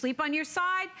if you sleep on your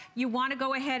side, you want to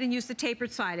go ahead and use the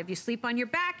tapered side. If you sleep on your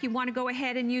back, you want to go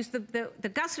ahead and use the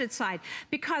gusseted side,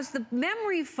 because the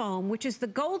memory foam, which is the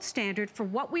gold standard for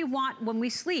what we want when we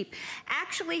sleep,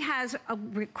 actually has a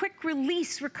quick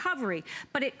release recovery,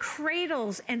 but it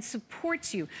cradles and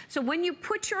supports you. So when you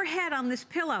put your head on this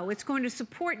pillow, it's going to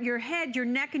support your head, your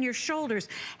neck, and your shoulders,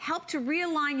 help to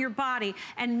realign your body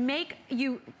and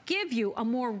give you a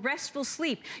more restful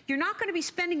sleep. You're not going to be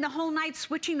spending the whole night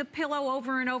switching the pillow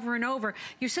over and over and over.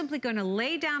 You're simply going to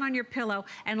lay down on your pillow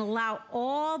and allow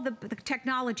all the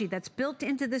technology that's built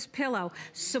into this pillow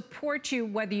support you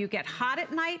whether you get hot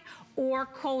at night or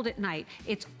cold at night.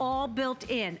 It's all built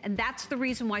in, and that's the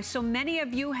reason why so many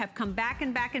of you have come back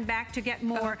and back and back to get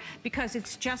more, because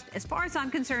it's just, as far as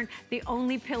I'm concerned, the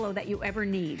only pillow that you ever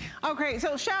need. Okay,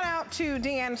 so shout out to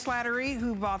Deanne Slattery,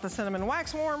 who bought the cinnamon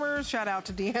wax warmers. Shout out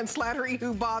to Deanne Slattery,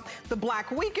 who bought the black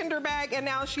weekender bag, and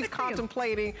now she's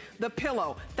contemplating the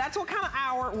pillow. That's what kind of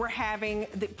hour we're having.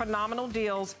 The phenomenal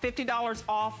deals, $50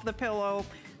 off the pillow,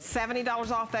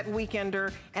 $70 off that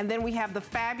weekender, and then we have the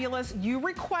fabulous, you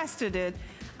requested it,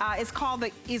 it's called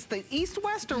the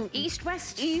East-West or?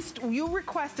 East-West. You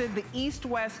requested the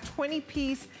East-West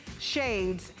 20-piece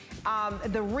shades,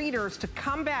 the readers to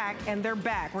come back, and they're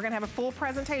back. We're gonna have a full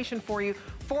presentation for you,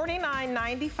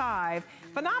 $49.95.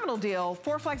 Phenomenal deal,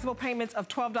 4 flexible payments of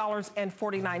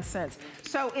 $12.49.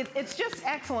 So it's just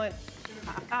excellent.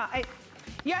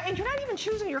 Yeah, and you're not even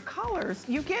choosing your colors.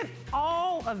 You get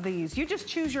all of these. You just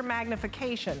choose your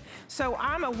magnification. So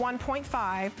I'm a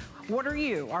 1.5. What are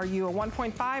you? Are you a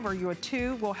 1.5? Are you a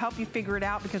 2? We'll help you figure it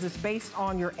out because it's based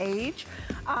on your age.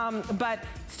 But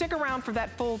stick around for that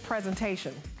full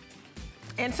presentation.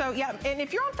 And so, yeah, and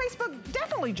if you're on Facebook,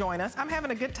 definitely join us. I'm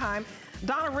having a good time.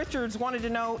 Donna Richards wanted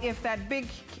to know if that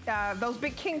those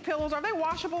big king pillows, are they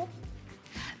washable?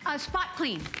 Spot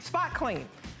clean. Spot clean.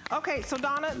 Okay, so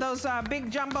Donna, those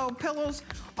big jumbo pillows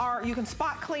you can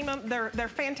spot clean them. They're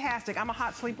fantastic. I'm a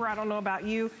hot sleeper. I don't know about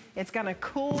you. It's gonna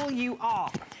cool you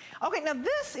off. Okay, now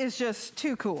this is just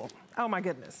too cool. Oh my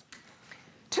goodness.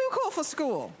 Too cool for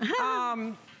school.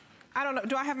 I don't know,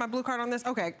 do I have my blue card on this?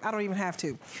 Okay, I don't even have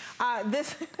to.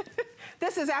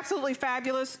 This is absolutely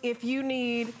fabulous if you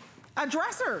need a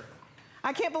dresser.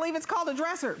 I can't believe it's called a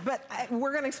dresser, but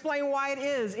we're gonna explain why it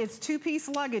is. It's 2-piece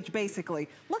luggage, basically.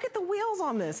 Look at the wheels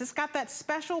on this. It's got that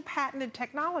special patented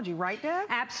technology, right, Deb?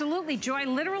 Absolutely. Joy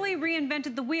literally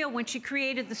reinvented the wheel when she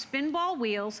created the spin ball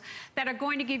wheels that are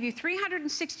going to give you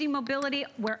 360 mobility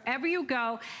wherever you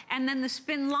go, and then the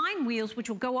spin line wheels, which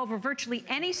will go over virtually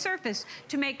any surface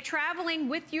to make traveling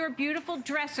with your beautiful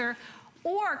dresser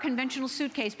or conventional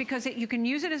suitcase, because you can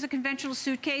use it as a conventional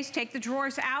suitcase, take the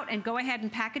drawers out and go ahead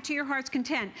and pack it to your heart's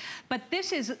content. But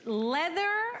this is leather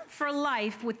for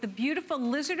life with the beautiful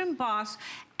lizard emboss,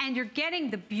 and you're getting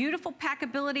the beautiful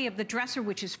packability of the dresser,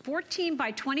 which is 14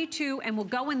 by 22 and will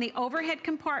go in the overhead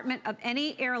compartment of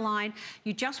any airline.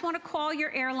 You just want to call your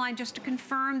airline just to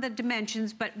confirm the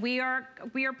dimensions, but we are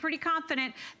pretty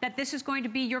confident that this is going to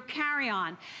be your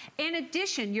carry-on. In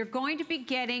addition, you're going to be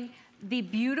getting the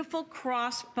beautiful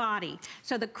cross body.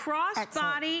 So the cross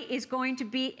body is going to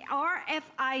be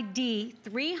RFID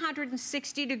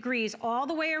 360 degrees all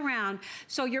the way around.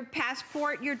 So your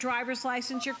passport, your driver's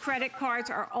license, your credit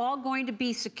cards are all going to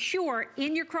be secure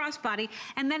in your crossbody.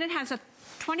 And then it has a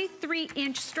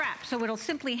 23-inch strap, so it'll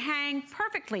simply hang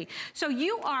perfectly. So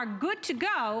you are good to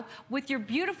go with your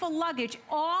beautiful luggage,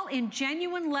 all in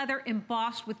genuine leather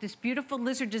embossed with this beautiful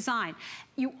lizard design.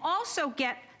 You also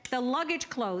get the luggage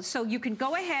clothes. So you can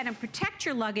go ahead and protect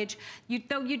your luggage,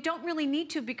 though you don't really need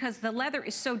to because the leather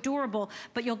is so durable,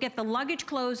 but you'll get the luggage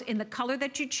clothes in the color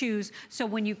that you choose. So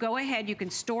when you go ahead, you can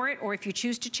store it, or if you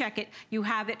choose to check it, you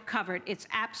have it covered. It's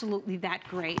absolutely that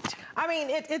great. I mean,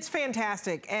 it's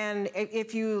fantastic. And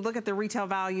if you look at the retail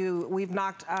value, we've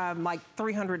knocked like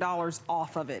 $300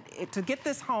 off of it. To get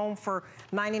this home for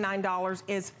 $99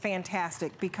 is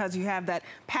fantastic because you have that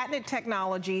patented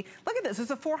technology. Look at this,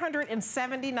 it's a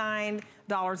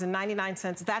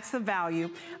 $479.99. That's the value.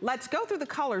 Let's go through the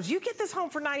colors. You get this home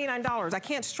for $99. I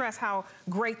can't stress how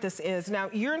great this is. Now,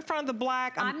 you're in front of the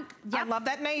black. Yep. I love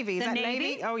that navy. Is that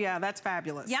navy? Oh yeah, that's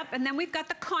fabulous. Yep, and then we've got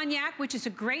the cognac, which is a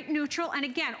great neutral. And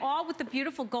again, all with the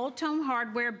beautiful gold tone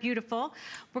hardware, beautiful.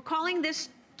 We're calling this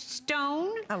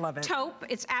stone I love it. taupe.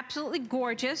 It's absolutely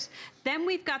gorgeous. Then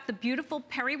we've got the beautiful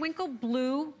periwinkle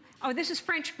blue. Oh, this is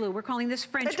French blue. We're calling this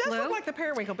French blue. It does look like the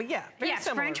periwinkle, but yeah, very yes,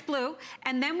 similar. French blue.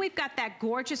 And then we've got that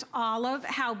gorgeous olive.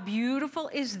 How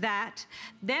beautiful is that?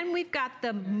 Then we've got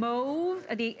the mauve,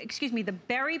 the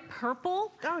berry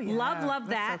purple. Oh yeah, love that.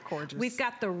 That's so gorgeous. We've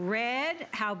got the red.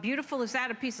 How beautiful is that?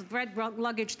 A piece of red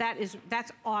luggage.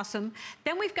 That's awesome.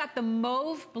 Then we've got the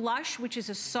mauve blush, which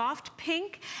is a soft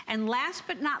pink. And last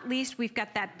but not least, we've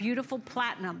got that beautiful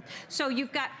platinum. So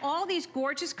you've got all these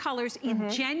gorgeous colors in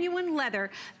genuine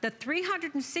leather. The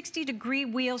 360-degree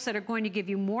wheels that are going to give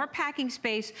you more packing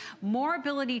space, more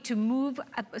ability to move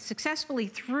successfully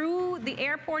through the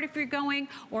airport if you're going,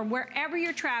 or wherever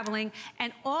you're traveling,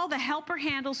 and all the helper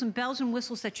handles and bells and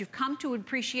whistles that you've come to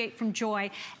appreciate from Joy,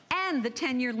 and the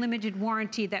 10-year limited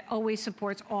warranty that always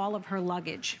supports all of her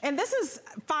luggage. And this is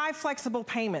 5 flexible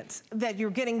payments that you're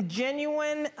getting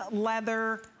genuine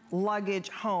leather luggage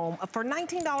home for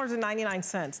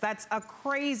 $19.99. That's a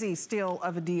crazy steal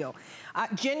of a deal.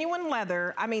 Genuine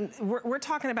leather, I mean, we're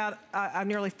talking about a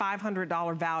nearly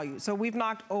 $500 value. So we've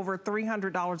knocked over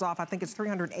 $300 off. I think it's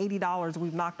 $380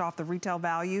 we've knocked off the retail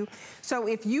value. So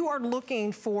if you are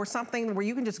looking for something where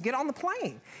you can just get on the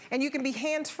plane and you can be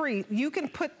hands-free, you can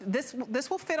put this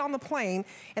will fit on the plane,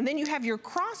 and then you have your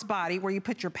crossbody where you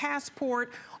put your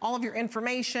passport, all of your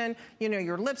information, you know,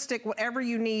 your lipstick, whatever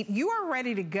you need. You are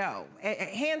ready to go.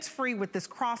 Hands-free with this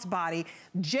crossbody.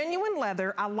 Genuine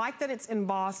leather. I like that it's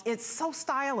embossed. It's so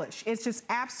stylish. It's just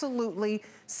absolutely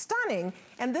stunning.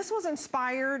 And this was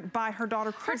inspired by her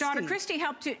daughter, Christy. Her daughter, Christy,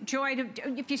 helped Joy to,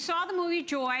 if you saw the movie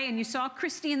Joy and you saw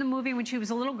Christy in the movie when she was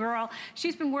a little girl,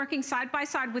 she's been working side by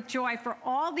side with Joy for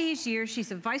all these years.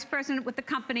 She's a vice president with the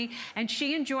company, and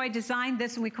she and Joy designed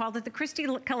this, and we called it the Christy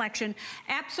collection.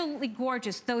 Absolutely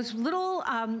gorgeous. Those little,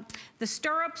 the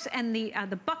stirrups and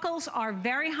the buckles are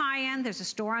very high-end. There's a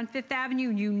store on Fifth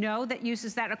Avenue, you know, that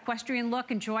uses that equestrian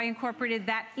look, and Joy incorporated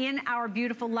that in our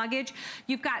beautiful luggage.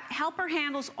 You've got helper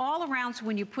handles all around, so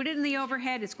when you put it in the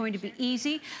overhead, it's going to be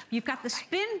easy. You've got the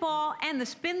spin ball and the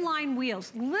spin line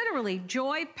wheels. Literally,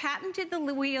 Joy patented the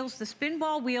wheels, the spin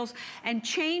ball wheels, and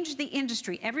changed the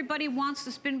industry. Everybody wants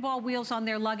the spin ball wheels on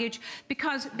their luggage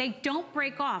because they don't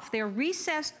break off. They're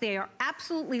recessed, they are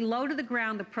absolutely low to the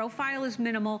ground, the profile is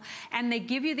minimal, and they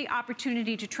give you the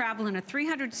opportunity to travel in a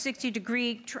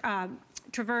 360-degree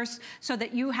traverse so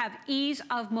that you have ease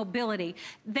of mobility.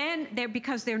 Then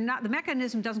because they're not, the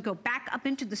mechanism doesn't go back up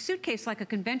into the suitcase like a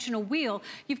conventional wheel,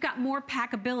 you've got more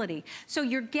packability. So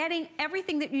you're getting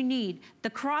everything that you need. The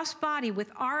crossbody with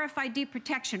RFID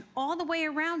protection all the way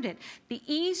around it. The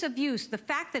ease of use, the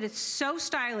fact that it's so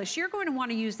stylish, you're going to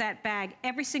want to use that bag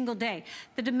every single day.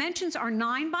 The dimensions are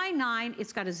 9 by 9.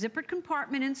 It's got a zippered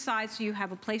compartment inside, so you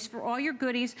have a place for all your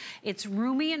goodies. It's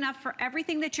roomy enough for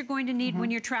everything that you're going to need when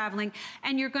you're traveling.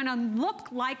 And you're going to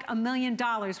look like $1 million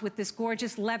with this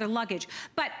gorgeous leather luggage.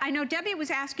 But I know Debbie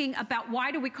was asking about why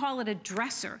do we call it a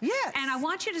dresser? Yes. And I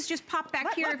want you to just pop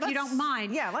back here if you don't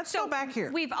mind. Yeah, let's go back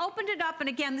here. We've opened it up, and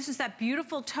again, this is that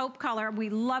beautiful taupe color. We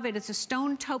love it. It's a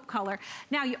stone taupe color.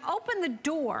 Now, you open the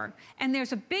door, and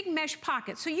there's a big mesh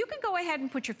pocket. So you can go ahead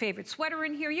and put your favorite sweater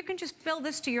in here. You can just fill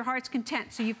this to your heart's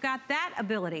content. So you've got that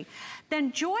ability.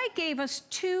 Then Joy gave us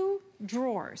 2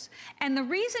 drawers. And the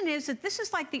reason is that this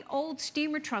is like the old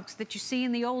steamer trunks that you see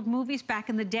in the old movies back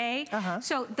in the day.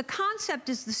 So the concept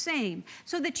is the same,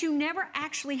 so that you never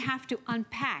actually have to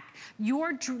unpack.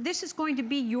 This is going to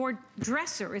be your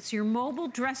dresser. It's your mobile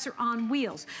dresser on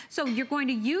wheels. So you're going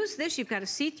to use this. You've got a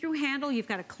see-through handle. You've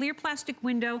got a clear plastic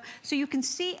window, so you can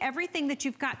see everything that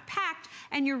you've got packed,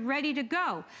 and you're ready to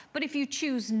go. But if you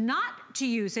choose not to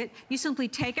use it, you simply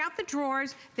take out the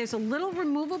drawers. There's a little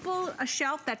removable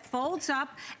shelf that folds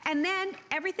up, and then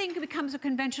everything becomes a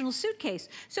conventional suitcase.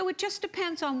 So it just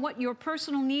depends on what your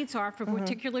personal needs are for a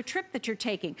particular trip that you're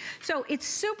taking. So it's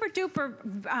super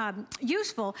duper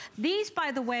useful. These,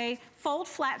 by the way, fold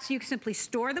flat so you can simply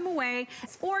store them away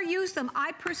or use them.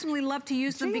 I personally love to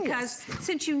use them because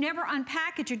since you never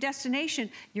unpack at your destination,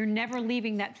 you're never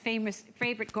leaving that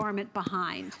favorite garment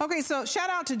behind. Okay, so shout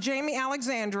out to Jamie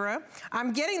Alexandra.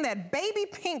 I'm getting that baby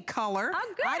pink color.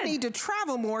 Oh, good. I need to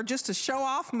travel more just to show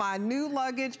off my new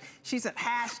luggage. She's at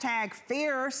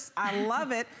 #fierce. I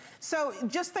love it. So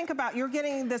just think about, you're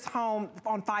getting this home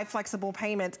on 5 flexible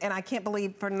payments, and I can't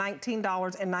believe for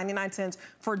 $19.99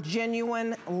 for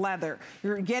genuine leather.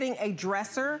 You're getting a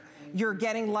dresser, you're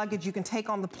getting luggage you can take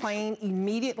on the plane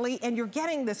immediately, and you're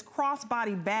getting this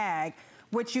crossbody bag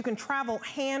which you can travel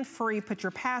hand-free, put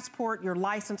your passport, your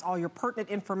license, all your pertinent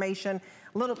information,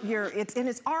 it's in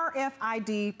its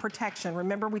RFID protection.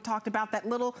 Remember, we talked about that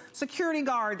little security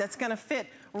guard that's gonna fit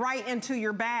right into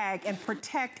your bag and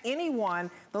protect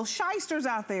anyone, those shysters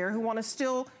out there who wanna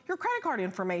steal your credit card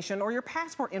information or your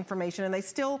passport information, and they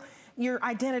steal your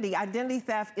identity. Identity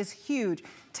theft is huge.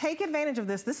 Take advantage of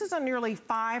this. This is a nearly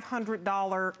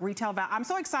 $500 retail value. I'm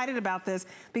so excited about this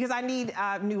because I need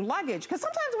new luggage, because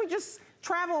sometimes we just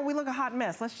travel and we look a hot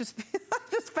mess. Let's just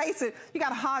face it. You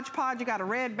got a hodgepodge, you got a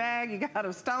red bag, you got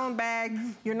a stone bag,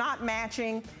 you're not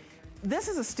matching. This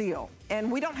is a steal,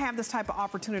 and we don't have this type of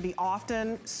opportunity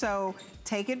often, so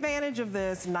take advantage of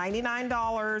this.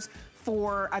 $99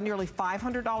 for a nearly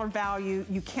 $500 value.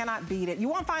 You cannot beat it. You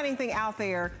won't find anything out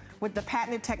there with the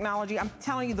patented technology. I'm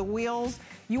telling you, the wheels,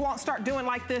 you won't start doing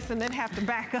like this and then have to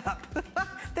back up.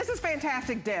 This is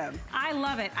fantastic, Deb. I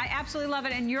love it. I absolutely love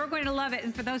it, and you're going to love it.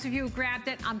 And for those of you who grabbed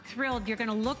it, I'm thrilled. You're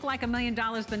going to look like $1 million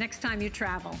the next time you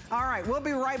travel. All right, we'll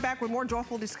be right back with more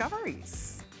joyful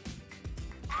discoveries.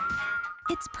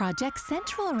 It's Project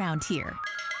Central around here.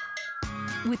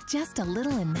 With just a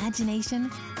little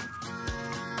imagination,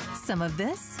 some of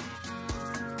this,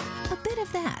 a bit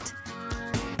of that.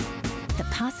 The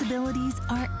possibilities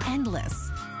are endless.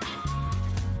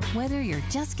 Whether you're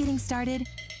just getting started,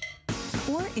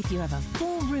 or if you have a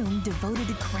full room devoted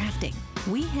to crafting,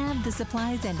 we have the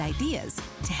supplies and ideas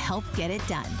to help get it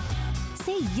done.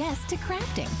 Say yes to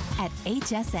crafting at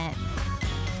HSN.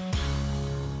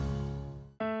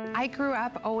 I grew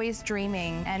up always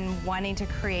dreaming and wanting to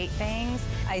create things.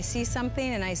 I see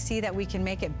something and I see that we can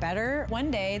make it better. One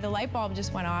day, the light bulb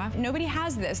just went off. Nobody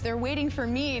has this. They're waiting for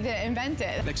me to invent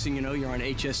it. Next thing you know, you're on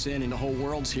HSN and the whole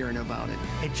world's hearing about it.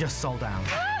 It just sold out.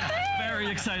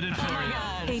 Very excited for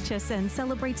you. HSN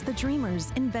celebrates the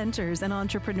dreamers, inventors, and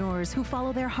entrepreneurs who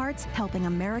follow their hearts, helping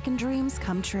American dreams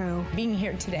come true. Being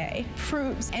here today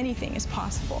proves anything is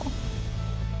possible.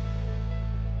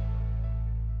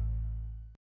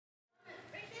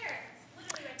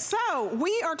 So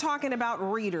we are talking about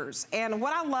readers, and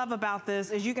what I love about this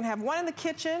is you can have one in the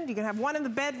kitchen, you can have one in the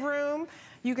bedroom,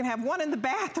 you can have one in the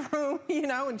bathroom, you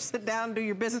know, and sit down and do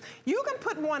your business. You can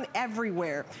put one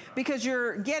everywhere because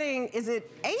you're getting, is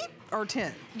it 8 or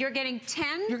 10? You're getting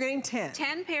 10. You're getting 10.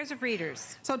 10 pairs of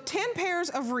readers. So 10 pairs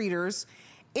of readers.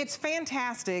 It's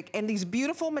fantastic, and these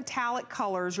beautiful metallic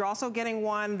colors. You're also getting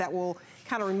one that will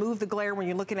kind of remove the glare when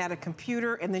you're looking at a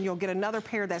computer, and then you'll get another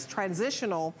pair that's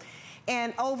transitional.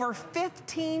 And over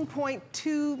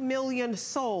 15.2 million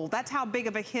sold. That's how big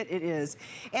of a hit it is.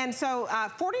 And so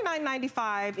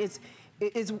 $49.95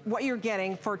 is what you're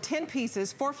getting for 10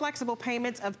 pieces, 4 flexible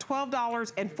payments of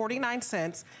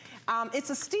 $12.49. It's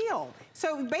a steal.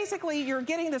 So basically, you're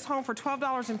getting this home for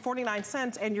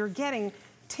 $12.49, and you're getting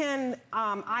 10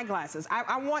 eyeglasses.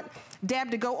 I want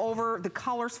Deb to go over the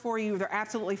colors for you. They're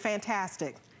absolutely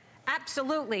fantastic.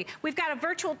 Absolutely. We've got a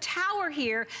virtual tower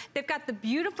here. They've got the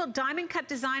beautiful diamond cut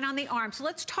design on the arm. So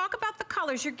let's talk about the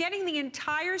colors. You're getting the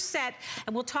entire set,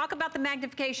 and we'll talk about the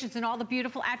magnifications and all the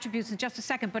beautiful attributes in just a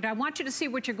second, but I want you to see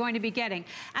what you're going to be getting.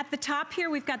 At the top here,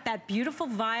 we've got that beautiful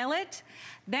violet.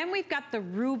 Then we've got the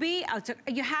ruby.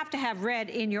 You have to have red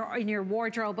in your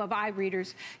wardrobe of eye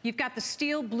readers. You've got the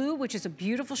steel blue, which is a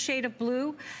beautiful shade of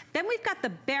blue. Then we've got the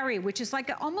berry, which is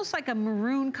like almost like a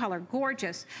maroon color,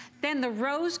 gorgeous. Then the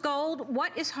rose gold.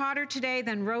 What is hotter today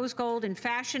than rose gold in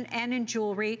fashion and in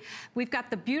jewelry? We've got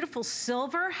the beautiful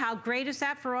silver. How great is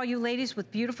that for all you ladies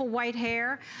with beautiful white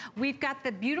hair? We've got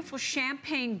the beautiful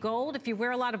champagne gold. If you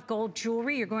wear a lot of gold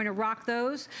jewelry, you're going to rock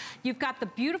those. You've got the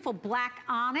beautiful black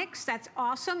onyx. That's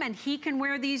awesome, and he can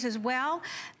wear these as well.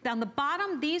 Down the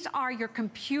bottom, these are your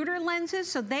computer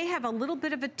lenses, so they have a little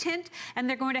bit of a tint, and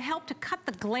they're going to help to cut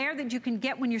the glare that you can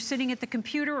get when you're sitting at the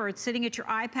computer or sitting at your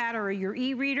iPad or your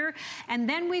e-reader. And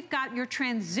then we've got your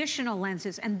transitional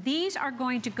lenses, and these are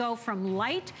going to go from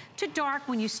light to dark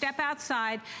when you step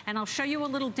outside, and I'll show you a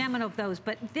little demo of those,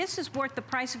 but this is worth the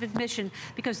price of admission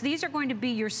because these are going to be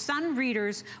your sun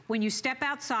readers when you step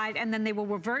outside, and then they will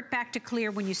revert back to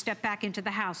clear when you step back into the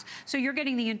house. So you're getting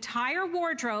getting the entire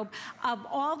wardrobe of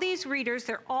all these readers.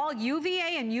 They're all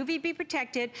UVA and UVB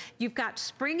protected. You've got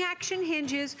spring action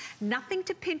hinges, nothing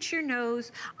to pinch your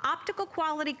nose, optical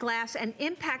quality glass, and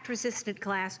impact resistant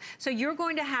glass. So you're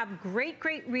going to have great,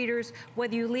 great readers,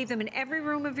 whether you leave them in every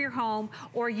room of your home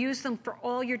or use them for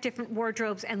all your different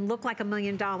wardrobes and look like $1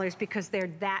 million because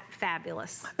they're that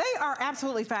fabulous. They are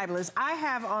absolutely fabulous. I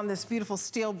have on this beautiful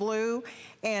steel blue,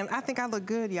 and I think I look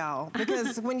good, y'all,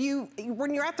 because when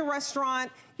you're at the restaurant,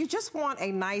 you just want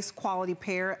a nice quality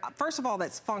pair. First of all,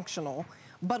 that's functional,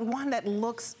 but one that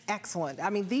looks excellent. I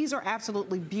mean, these are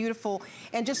absolutely beautiful.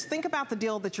 And just think about the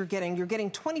deal that you're getting. You're getting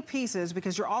 20 pieces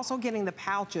because you're also getting the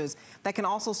pouches that can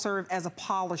also serve as a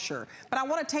polisher. But I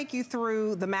want to take you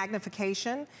through the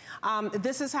magnification.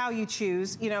 This is how you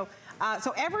choose. You know,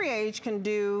 so every age can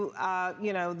do,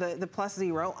 you know, the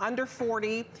 +0. Under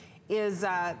 40 is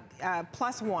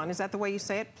 +1. Is that the way you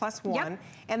say it? +1. Yep.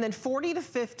 And then 40 to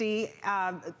 50,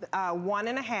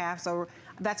 1.5. So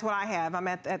that's what I have. I'm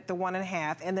at the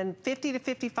 1.5. And then 50 to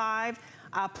 55,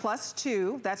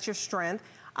 +2. That's your strength.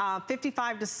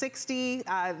 55 to 60,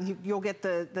 you'll get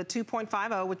the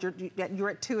 2.50, which you're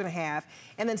at 2.5.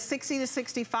 And then 60 to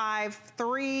 65,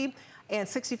 3. And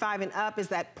 65 and up is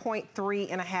that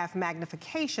 0.3.5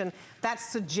 magnification. That's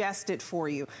suggested for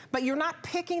you. But you're not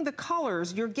picking the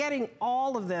colors, you're getting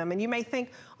all of them. And you may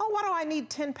think, oh, why do I need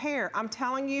 10 pair? I'm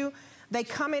telling you, they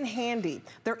come in handy.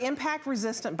 They're impact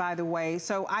resistant, by the way,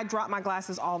 so I drop my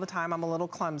glasses all the time. I'm a little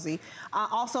clumsy.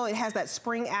 Also, it has that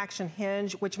spring action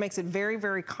hinge, which makes it very,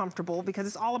 very comfortable because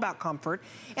it's all about comfort.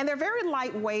 And they're very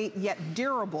lightweight, yet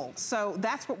durable. So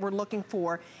that's what we're looking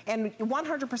for. And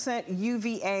 100%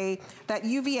 UVA, that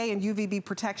UVA and UVB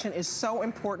protection is so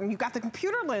important. You've got the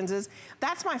computer lenses.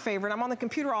 That's my favorite. I'm on the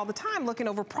computer all the time looking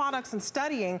over products and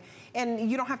studying, and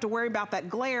you don't have to worry about that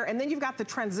glare. And then you've got the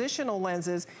transitional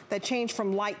lenses that change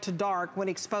from light to dark when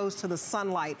exposed to the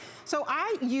sunlight. So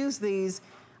I use these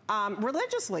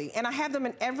religiously, and I have them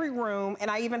in every room, and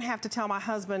I even have to tell my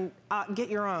husband, get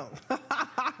your own. But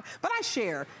I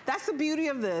share. That's the beauty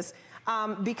of this,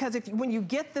 because when you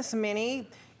get this many,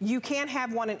 you can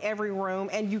have one in every room,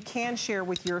 and you can share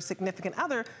with your significant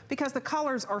other because the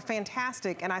colors are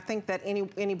fantastic, and I think that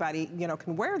anybody, you know,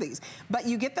 can wear these. But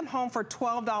you get them home for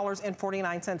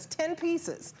 $12.49, 10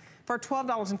 pieces. For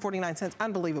 $12.49,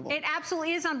 unbelievable. It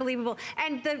absolutely is unbelievable.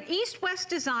 And the East-West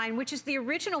design, which is the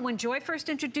original when Joy first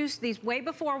introduced these way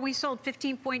before we sold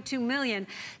 15.2 million,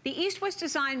 the East-West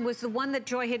design was the one that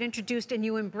Joy had introduced and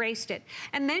you embraced it.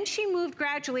 And then she moved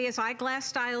gradually as eyeglass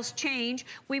styles change.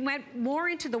 We went more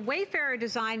into the Wayfarer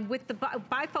design with the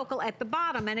bifocal at the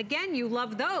bottom. And again, you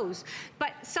love those.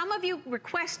 But some of you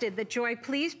requested that Joy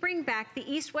please bring back the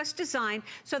East-West design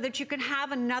so that you can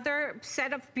have another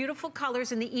set of beautiful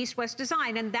colors in the East-West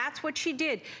design, and that's what she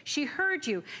did. She heard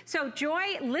you. So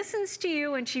Joy listens to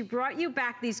you, and she brought you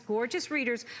back these gorgeous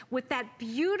readers with that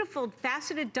beautiful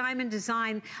faceted diamond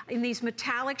design in these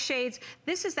metallic shades.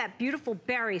 This is that beautiful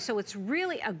berry, so it's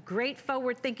really a great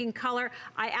forward-thinking color.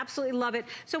 I absolutely love it.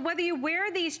 So whether you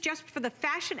wear these just for the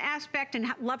fashion aspect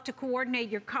and love to coordinate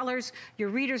your colors, your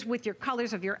readers with your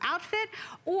colors of your outfit,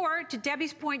 or to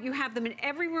Debbie's point, you have them in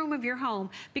every room of your home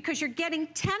because you're getting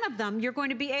 10 of them. You're going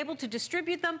to be able to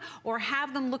distribute them or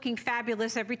have them looking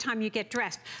fabulous every time you get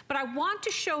dressed. But I want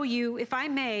to show you, if I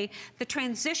may, the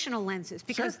transitional lenses,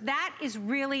 because that is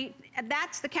really,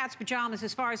 that's the cat's pajamas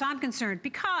as far as I'm concerned,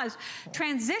 because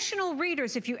transitional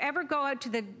readers, if you ever go out to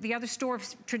the other store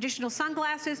of traditional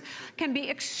sunglasses, can be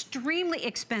extremely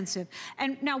expensive.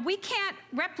 And now we can't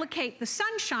replicate the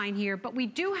sunshine here, but we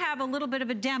do have a little bit of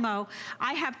a demo.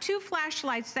 I have 2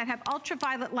 flashlights that have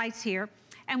ultraviolet lights here.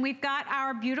 And we've got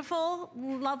our beautiful,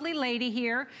 lovely lady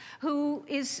here who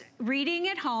is reading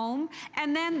at home.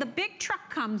 And then the big truck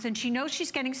comes and she knows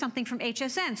she's getting something from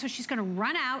HSN. So she's gonna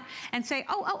run out and say,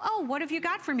 oh, what have you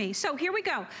got for me? So here we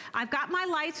go. I've got my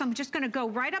lights. I'm just gonna go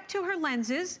right up to her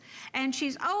lenses. And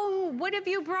she's, oh, what have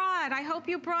you brought? I hope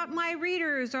you brought my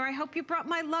readers, or I hope you brought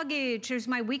my luggage. There's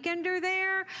my weekender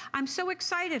there. I'm so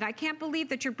excited. I can't believe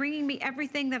that you're bringing me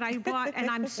everything that I bought, and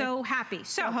I'm so happy.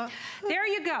 So there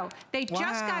you go. They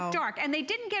just got dark, and they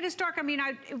didn't get as dark. I mean,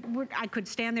 I could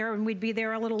stand there and we'd be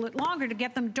there a little bit longer to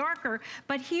get them darker,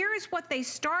 but here is what they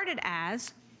started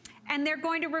as, and they're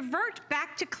going to revert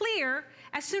back to clear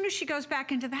as soon as she goes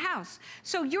back into the house.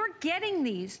 So you're getting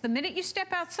these. The minute you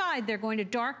step outside, they're going to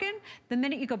darken. The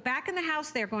minute you go back in the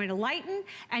house, they're going to lighten,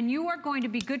 and you are going to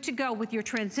be good to go with your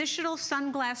transitional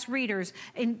sunglass readers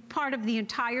in part of the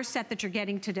entire set that you're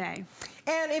getting today.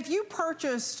 And if you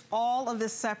purchased all of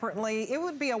this separately, it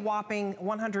would be a whopping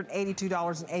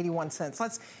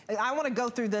 $182.81. I want to go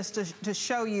through this to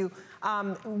show you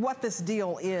what this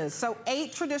deal is. So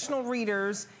 8 traditional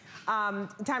readers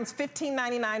times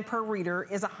 $15.99 per reader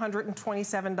is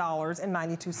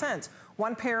 $127.92.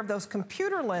 One pair of those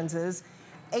computer lenses,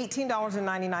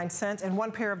 $18.99, and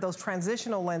one pair of those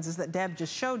transitional lenses that Deb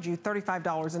just showed you,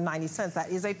 $35.90. That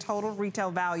is a total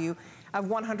retail value of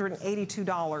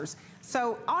 $182.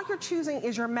 So all you're choosing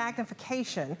is your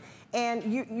magnification,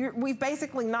 and we've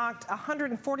basically knocked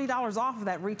 $140 off of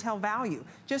that retail value.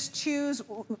 Just choose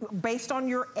based on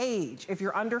your age. If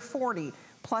you're under 40,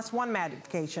 plus 1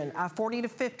 magnification, 40 to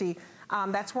 50,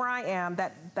 that's where I am,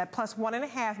 that plus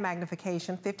 1.5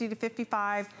 magnification, 50 to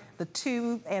 55, the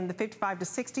 2, and the 55 to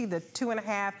 60, the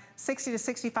 2.5, 60 to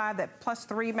 65, that plus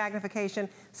 3 magnification,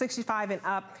 65 and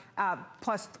up,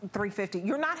 plus 350.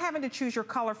 You're not having to choose your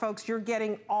color, folks. You're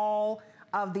getting all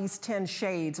of these 10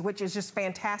 shades, which is just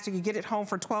fantastic. You get it home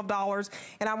for $12.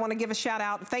 And I want to give a shout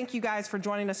out. Thank you guys for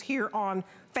joining us here on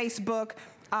Facebook.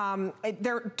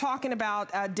 They're talking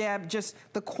about, Deb, just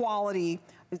the quality.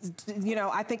 You know,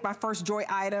 I think my first Joy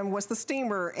item was the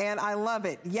steamer, and I love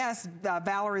it. Yes,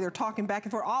 Valerie, they're talking back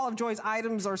and forth. All of Joy's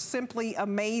items are simply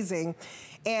amazing.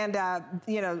 And,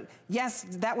 you know, yes,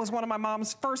 that was one of my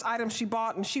mom's first items she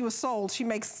bought, and she was sold. She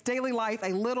makes daily life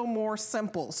a little more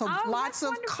simple. So lots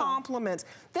of compliments.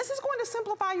 This is going to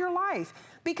simplify your life,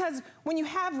 because when you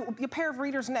have a pair of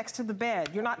readers next to the bed,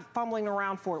 you're not fumbling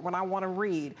around for it when I want to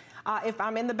read. If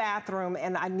I'm in the bathroom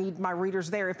and I need my readers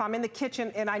there, if I'm in the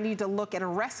kitchen and I need to look at a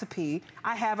recipe,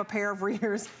 I have a pair of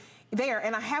readers there,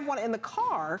 and I have one in the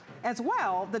car as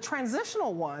well, the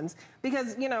transitional ones,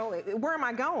 because, you know, where am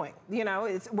I going? You know,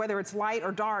 whether it's light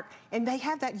or dark, and they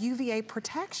have that UVA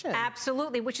protection.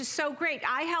 Absolutely, which is so great.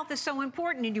 Eye health is so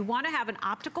important, and you want to have an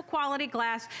optical quality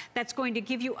glass that's going to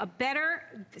give you a better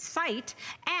sight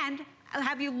and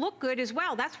have you look good as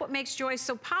well. That's what makes Joy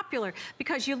so popular,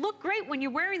 because you look great when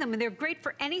you're wearing them, and they're great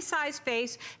for any size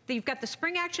face. You've got the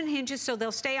spring action hinges, so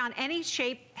they'll stay on any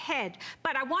shape head.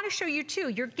 But I want to show you too,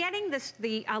 you're getting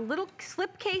the little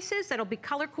slip cases that'll be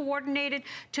color coordinated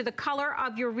to the color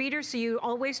of your reader, so you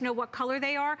always know what color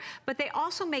they are. But they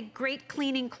also make great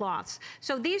cleaning cloths.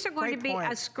 So these are going to be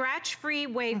a scratch-free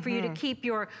way for you to keep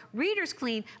your readers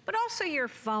clean, but also your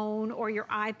phone or your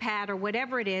iPad or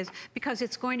whatever it is, because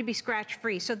it's going to be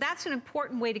scratch-free. So that's an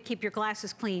important way to keep your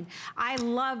glasses clean. I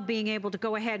love being able to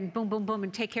go ahead and boom, boom, boom,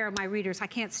 and take care of my readers. I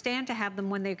can't stand to have them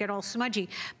when they get all smudgy,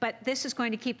 but this is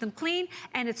going to keep them clean,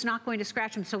 and it's not going to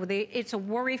scratch them, so it's a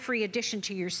worry-free addition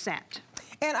to your set.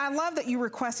 And I love that you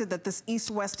requested that this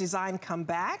East-West design come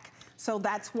back, so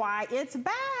that's why it's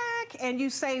back, and you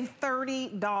save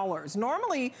 $30.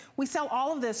 Normally, we sell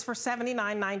all of this for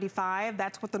 $79.95.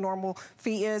 That's what the normal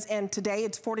fee is, and today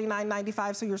it's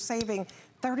 $49.95, so you're saving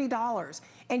 $30.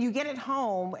 And you get it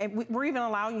home, and we're even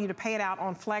allowing you to pay it out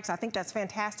on Flex. I think that's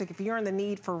fantastic. If you're in the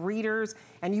need for readers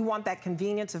and you want that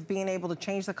convenience of being able to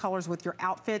change the colors with your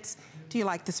outfits. Do you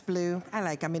like this blue?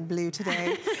 I'm in blue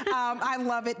today. I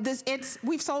love it.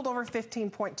 We've sold over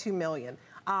 15.2 million.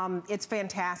 It's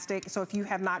fantastic. So if you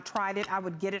have not tried it, I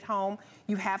would get it home.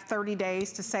 You have 30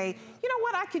 days to say, you know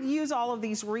what, I could use all of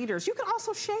these readers. You can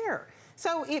also share.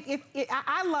 So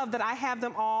I love that I have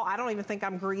them all. I don't even think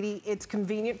I'm greedy. It's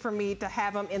convenient for me to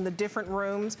have them in the different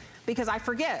rooms because I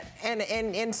forget.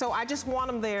 And so I just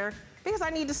want them there because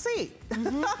I need to see.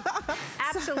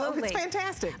 Absolutely. So it's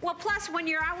fantastic. Well, plus when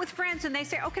you're out with friends and they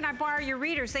say, oh, can I borrow your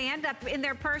readers? They end up in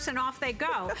their purse and off they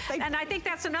go. And I think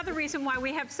that's another reason why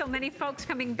we have so many folks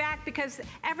coming back, because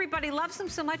everybody loves them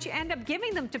so much, you end up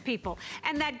giving them to people.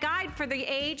 And that guide for the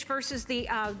age versus the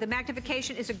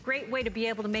magnification is a great way to be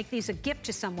able to make these a gift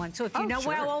to someone. So if you know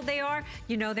how old they are,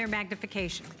 you know their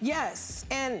magnification. Yes,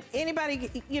 and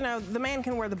anybody, you know, the man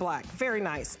can wear the black. Very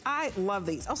nice. I love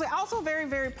these. Also very,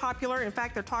 very popular. In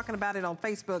fact, they're talking about it on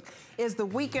Facebook, is the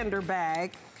Weekender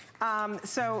bag.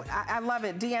 So I love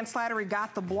it. Deanne Slattery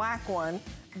got the black one,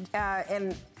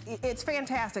 and it's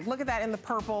fantastic. Look at that in the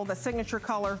purple, the signature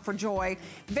color for Joy.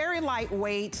 Very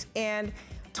lightweight, and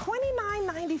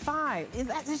 $29.95.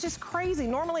 It's just crazy.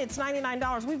 Normally it's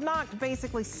 $99. We've knocked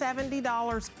basically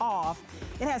 $70 off.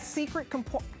 It has secret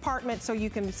compartments so you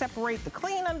can separate the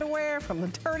clean underwear from the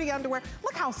dirty underwear.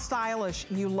 Look how stylish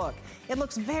you look. It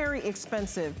looks very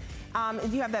expensive.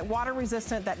 You have that water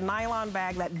resistant, that nylon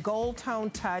bag, that gold tone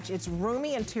touch. It's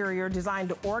roomy interior designed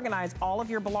to organize all of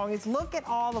your belongings. Look at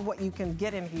all of what you can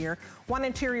get in here. One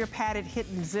interior padded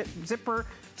hidden zipper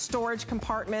storage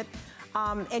compartment.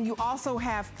 And you also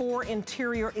have 4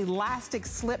 interior elastic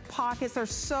slip pockets.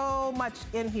 There's so much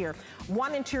in here.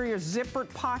 One interior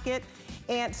zippered pocket.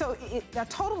 And so a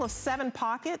total of 7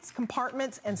 pockets,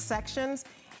 compartments, and sections,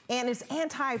 and it's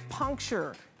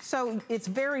anti-puncture. So it's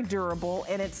very durable,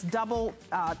 and it's double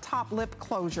top lip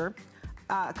closure.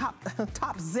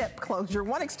 Top zip closure,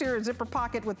 1 exterior zipper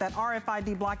pocket with that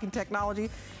RFID blocking technology,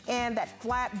 and that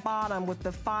flat bottom with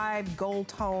the 5 gold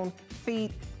tone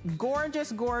feet.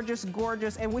 Gorgeous, gorgeous,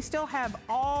 gorgeous, and we still have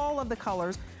all of the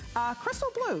colors. Crystal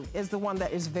blue is the one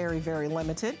that is very, very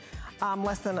limited.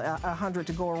 Less than 100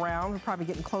 to go around. We're probably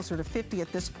getting closer to 50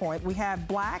 at this point. We have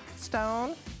black,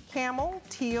 stone, camel,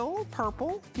 teal,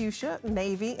 purple, fuchsia,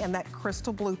 navy, and that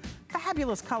crystal blue.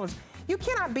 Fabulous colors. You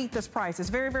cannot beat this price. It's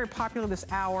very, very popular this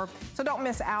hour, so don't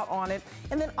miss out on it.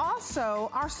 And then also,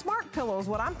 our smart pillows,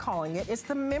 what I'm calling it, it's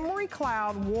the Memory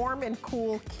Cloud Warm and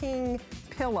Cool King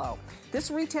Pillow. This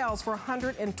retails for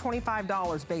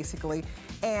 $125 basically,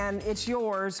 and it's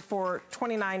yours for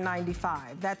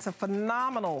 $29.95. That's a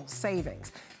phenomenal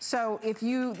savings. So if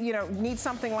you need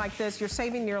something like this, you're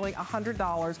saving nearly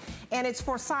 $100, and it's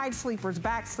for side sleepers,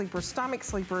 back sleepers, stomach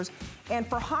sleepers, and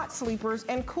for hot sleepers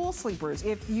and cool sleepers.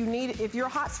 If you're a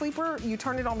hot sleeper, you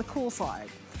turn it on the cool side.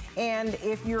 And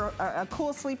if you're a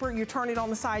cool sleeper, you turn it on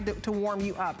the side to warm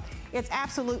you up. It's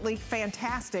absolutely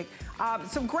fantastic.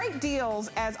 Some great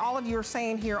deals, as all of you are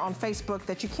saying here on Facebook,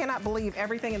 that you cannot believe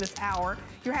everything in this hour.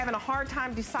 You're having a hard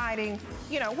time deciding,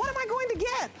 what am I going to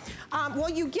get? Well,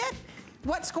 you get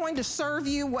what's going to serve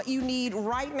you what you need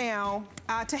right now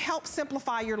to help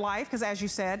simplify your life, because as you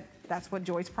said, that's what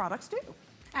Joy's products do.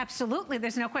 Absolutely,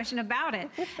 there's no question about it.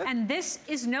 And this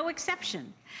is no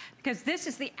exception, because this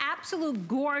is the absolute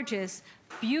gorgeous,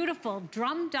 beautiful,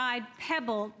 drum-dyed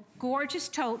pebble, gorgeous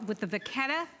tote with the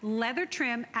Vachetta leather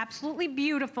trim, absolutely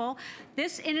beautiful.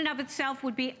 This in and of itself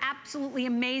would be absolutely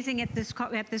amazing at this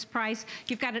price.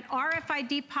 You've got an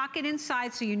RFID pocket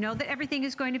inside, so you know that everything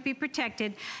is going to be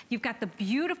protected. You've got the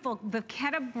beautiful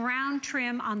Vachetta brown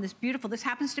trim on this beautiful, this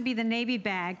happens to be the navy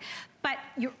bag, but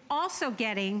you're also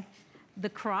getting the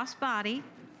crossbody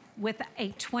with a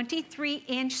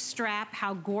 23-inch strap.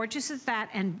 How gorgeous is that?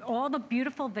 And all the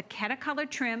beautiful Vachetta color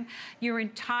trim. Your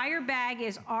entire bag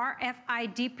is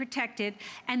RFID protected.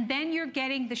 And then you're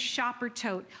getting the shopper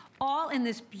tote, all in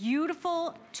this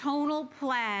beautiful tonal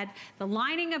plaid. The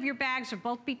lining of your bags will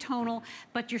both be tonal,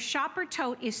 but your shopper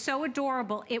tote is so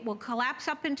adorable. It will collapse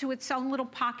up into its own little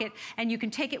pocket, and you can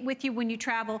take it with you when you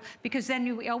travel, because then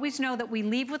you always know that we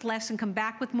leave with less and come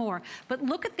back with more. But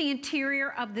look at the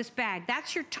interior of this bag.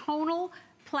 That's your tonal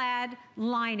plaid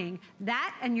lining.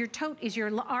 That and your tote is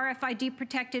your RFID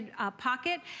protected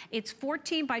pocket. It's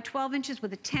 14 by 12 inches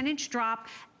with a 10-inch drop.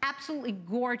 Absolutely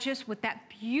gorgeous with that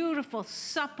beautiful,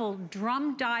 supple,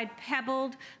 drum-dyed,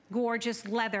 pebbled, gorgeous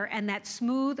leather and that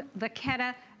smooth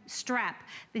Vachetta strap.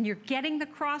 Then you're getting the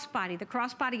crossbody. The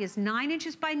crossbody is 9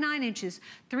 inches by 9 inches,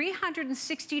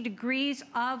 360 degrees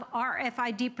of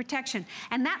RFID protection.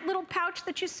 And that little pouch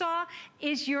that you saw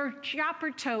is your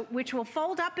shopper tote, which will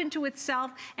fold up into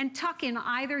itself and tuck in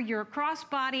either your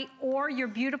crossbody or your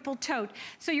beautiful tote.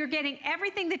 So you're getting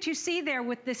everything that you see there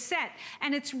with this set.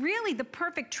 And it's really the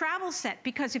perfect travel set,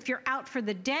 because if you're out for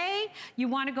the day, you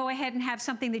want to go ahead and have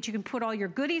something that you can put all your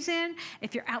goodies in.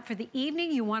 If you're out for the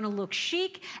evening, you want to look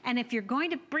chic. And if you're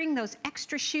going to bring those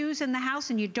extra shoes in the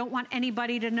house and you don't want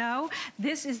anybody to know,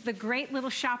 this is the great little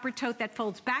shopper tote that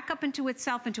folds back up into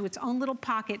itself, into its own little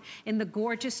pocket in the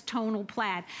gorgeous tonal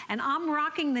plaid. And I'm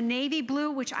rocking the navy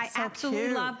blue, which I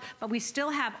absolutely love, but we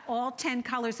still have all 10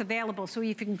 colors available. So if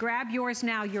you can grab yours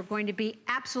now, you're going to be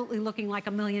absolutely looking like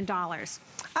 $1 million.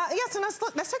 Yes, and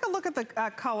let's take a look at the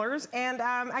colors. And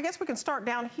I guess we can start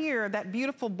down here, that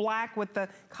beautiful black with the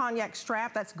cognac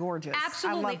strap. That's gorgeous.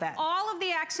 Absolutely. I love that. All of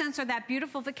the accents are that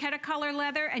beautiful Vachetta color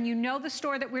leather, and you know the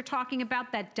store that we're talking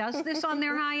about that does this on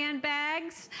their high-end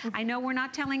bags. I know we're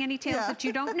not telling any tales that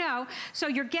you don't know. So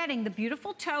you're getting the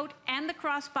beautiful tote and the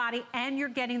crossbody, and you're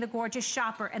getting the gorgeous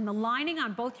shopper. And the lining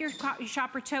on both your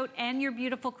shopper tote and your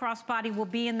beautiful crossbody will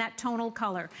be in that tonal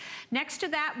color. Next to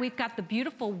that, we've got the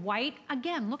beautiful white.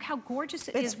 Again, look how gorgeous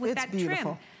it is with that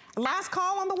beautiful trim. Last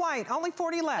call on the white, only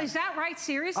 40 left. Is that right,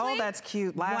 seriously? Oh, that's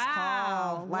cute. Last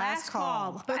call. Last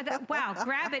call. Wow,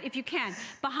 grab it if you can.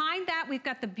 Behind that, we've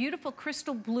got the beautiful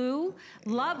crystal blue.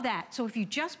 Love that. So if you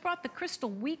just brought the crystal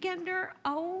weekender,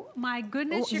 oh my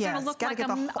goodness, you're gonna look like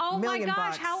oh my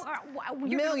gosh,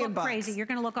 you're gonna look crazy. You're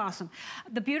gonna look awesome.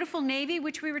 The beautiful navy,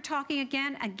 which we were talking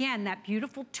again, that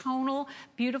beautiful tonal,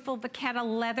 beautiful Vachetta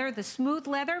leather, the smooth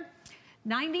leather.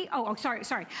 90,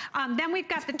 sorry. Then we've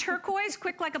got the turquoise,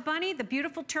 quick like a bunny, the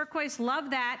beautiful turquoise, love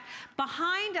that.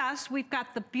 Behind us, we've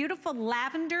got the beautiful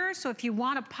lavender, so if you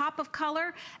want a pop of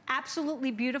color,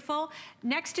 absolutely beautiful.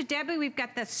 Next to Debbie, we've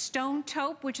got the stone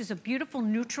taupe, which is a beautiful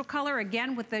neutral color,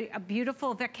 again, with a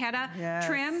beautiful vachetta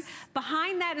trim.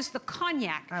 Behind that is the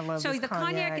cognac. I love so this the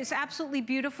cognac is absolutely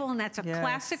beautiful, and that's a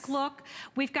classic look.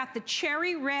 We've got the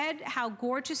cherry red, how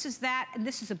gorgeous is that? And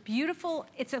this is a beautiful,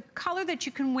 it's a color that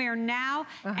you can wear now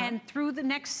and through the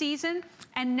next season.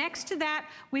 And next to that,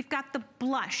 we've got the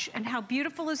blush, and how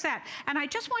beautiful is that? And I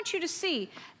just want you to see,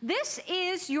 this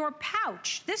is your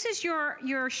pouch. This is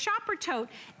your shopper tote.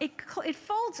 It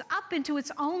folds up into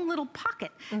its own little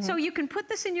pocket. So you can put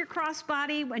this in your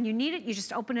crossbody. When you need it, you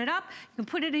just open it up. You can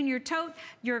put it in your tote.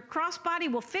 Your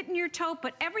crossbody will fit in your tote,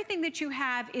 but everything that you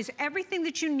have is everything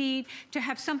that you need to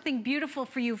have something beautiful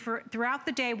for you throughout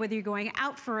the day, whether you're going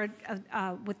out for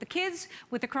with the kids,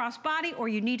 with the crossbody, or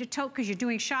you need a tote because you're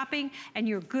doing shopping, and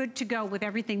you're good to go with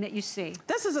everything that you see.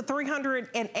 This is a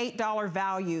 $308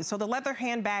 value. So the leather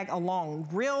handbag alone,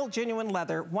 real genuine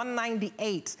leather,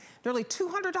 $198. Nearly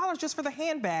 $200 just for the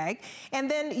handbag. And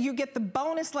then you get the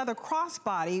bonus leather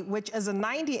crossbody, which is a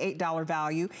 $98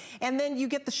 value. And then you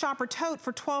get the shopper tote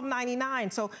for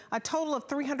 $12.99. So a total of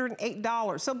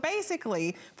 $308. So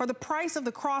basically, for the price of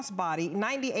the crossbody,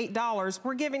 $98,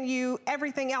 we're giving you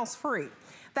everything else free.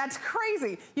 That's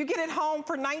crazy. You get it home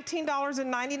for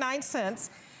 $19.99.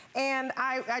 And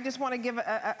I just want to give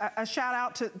a shout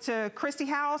out to Christy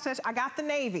Howell. Says, I got the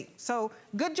Navy. So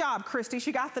good job, Christy.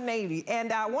 She got the Navy.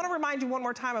 And I want to remind you one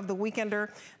more time of the Weekender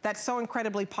that's so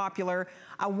incredibly popular.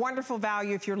 A wonderful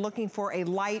value if you're looking for a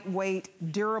lightweight,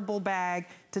 durable bag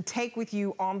to take with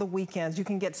you on the weekends. You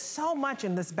can get so much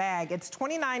in this bag. It's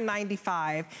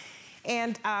 $29.95.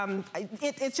 And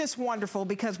it's just wonderful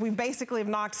because we basically have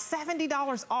knocked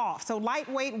 $70 off. So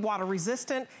lightweight, water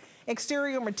resistant,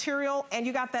 exterior material, and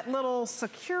you got that little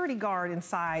security guard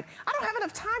inside. I don't have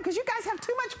enough time because you guys have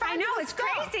too much fun. I know, it's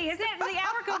crazy, isn't it? The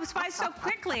hour goes by so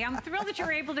quickly. I'm thrilled that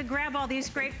you're able to grab all these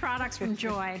great products from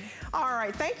Joy. All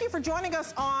right, thank you for joining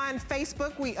us on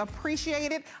Facebook. We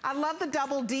appreciate it. I love the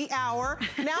double D hour.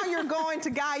 Now you're going to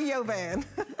Guy Yovan.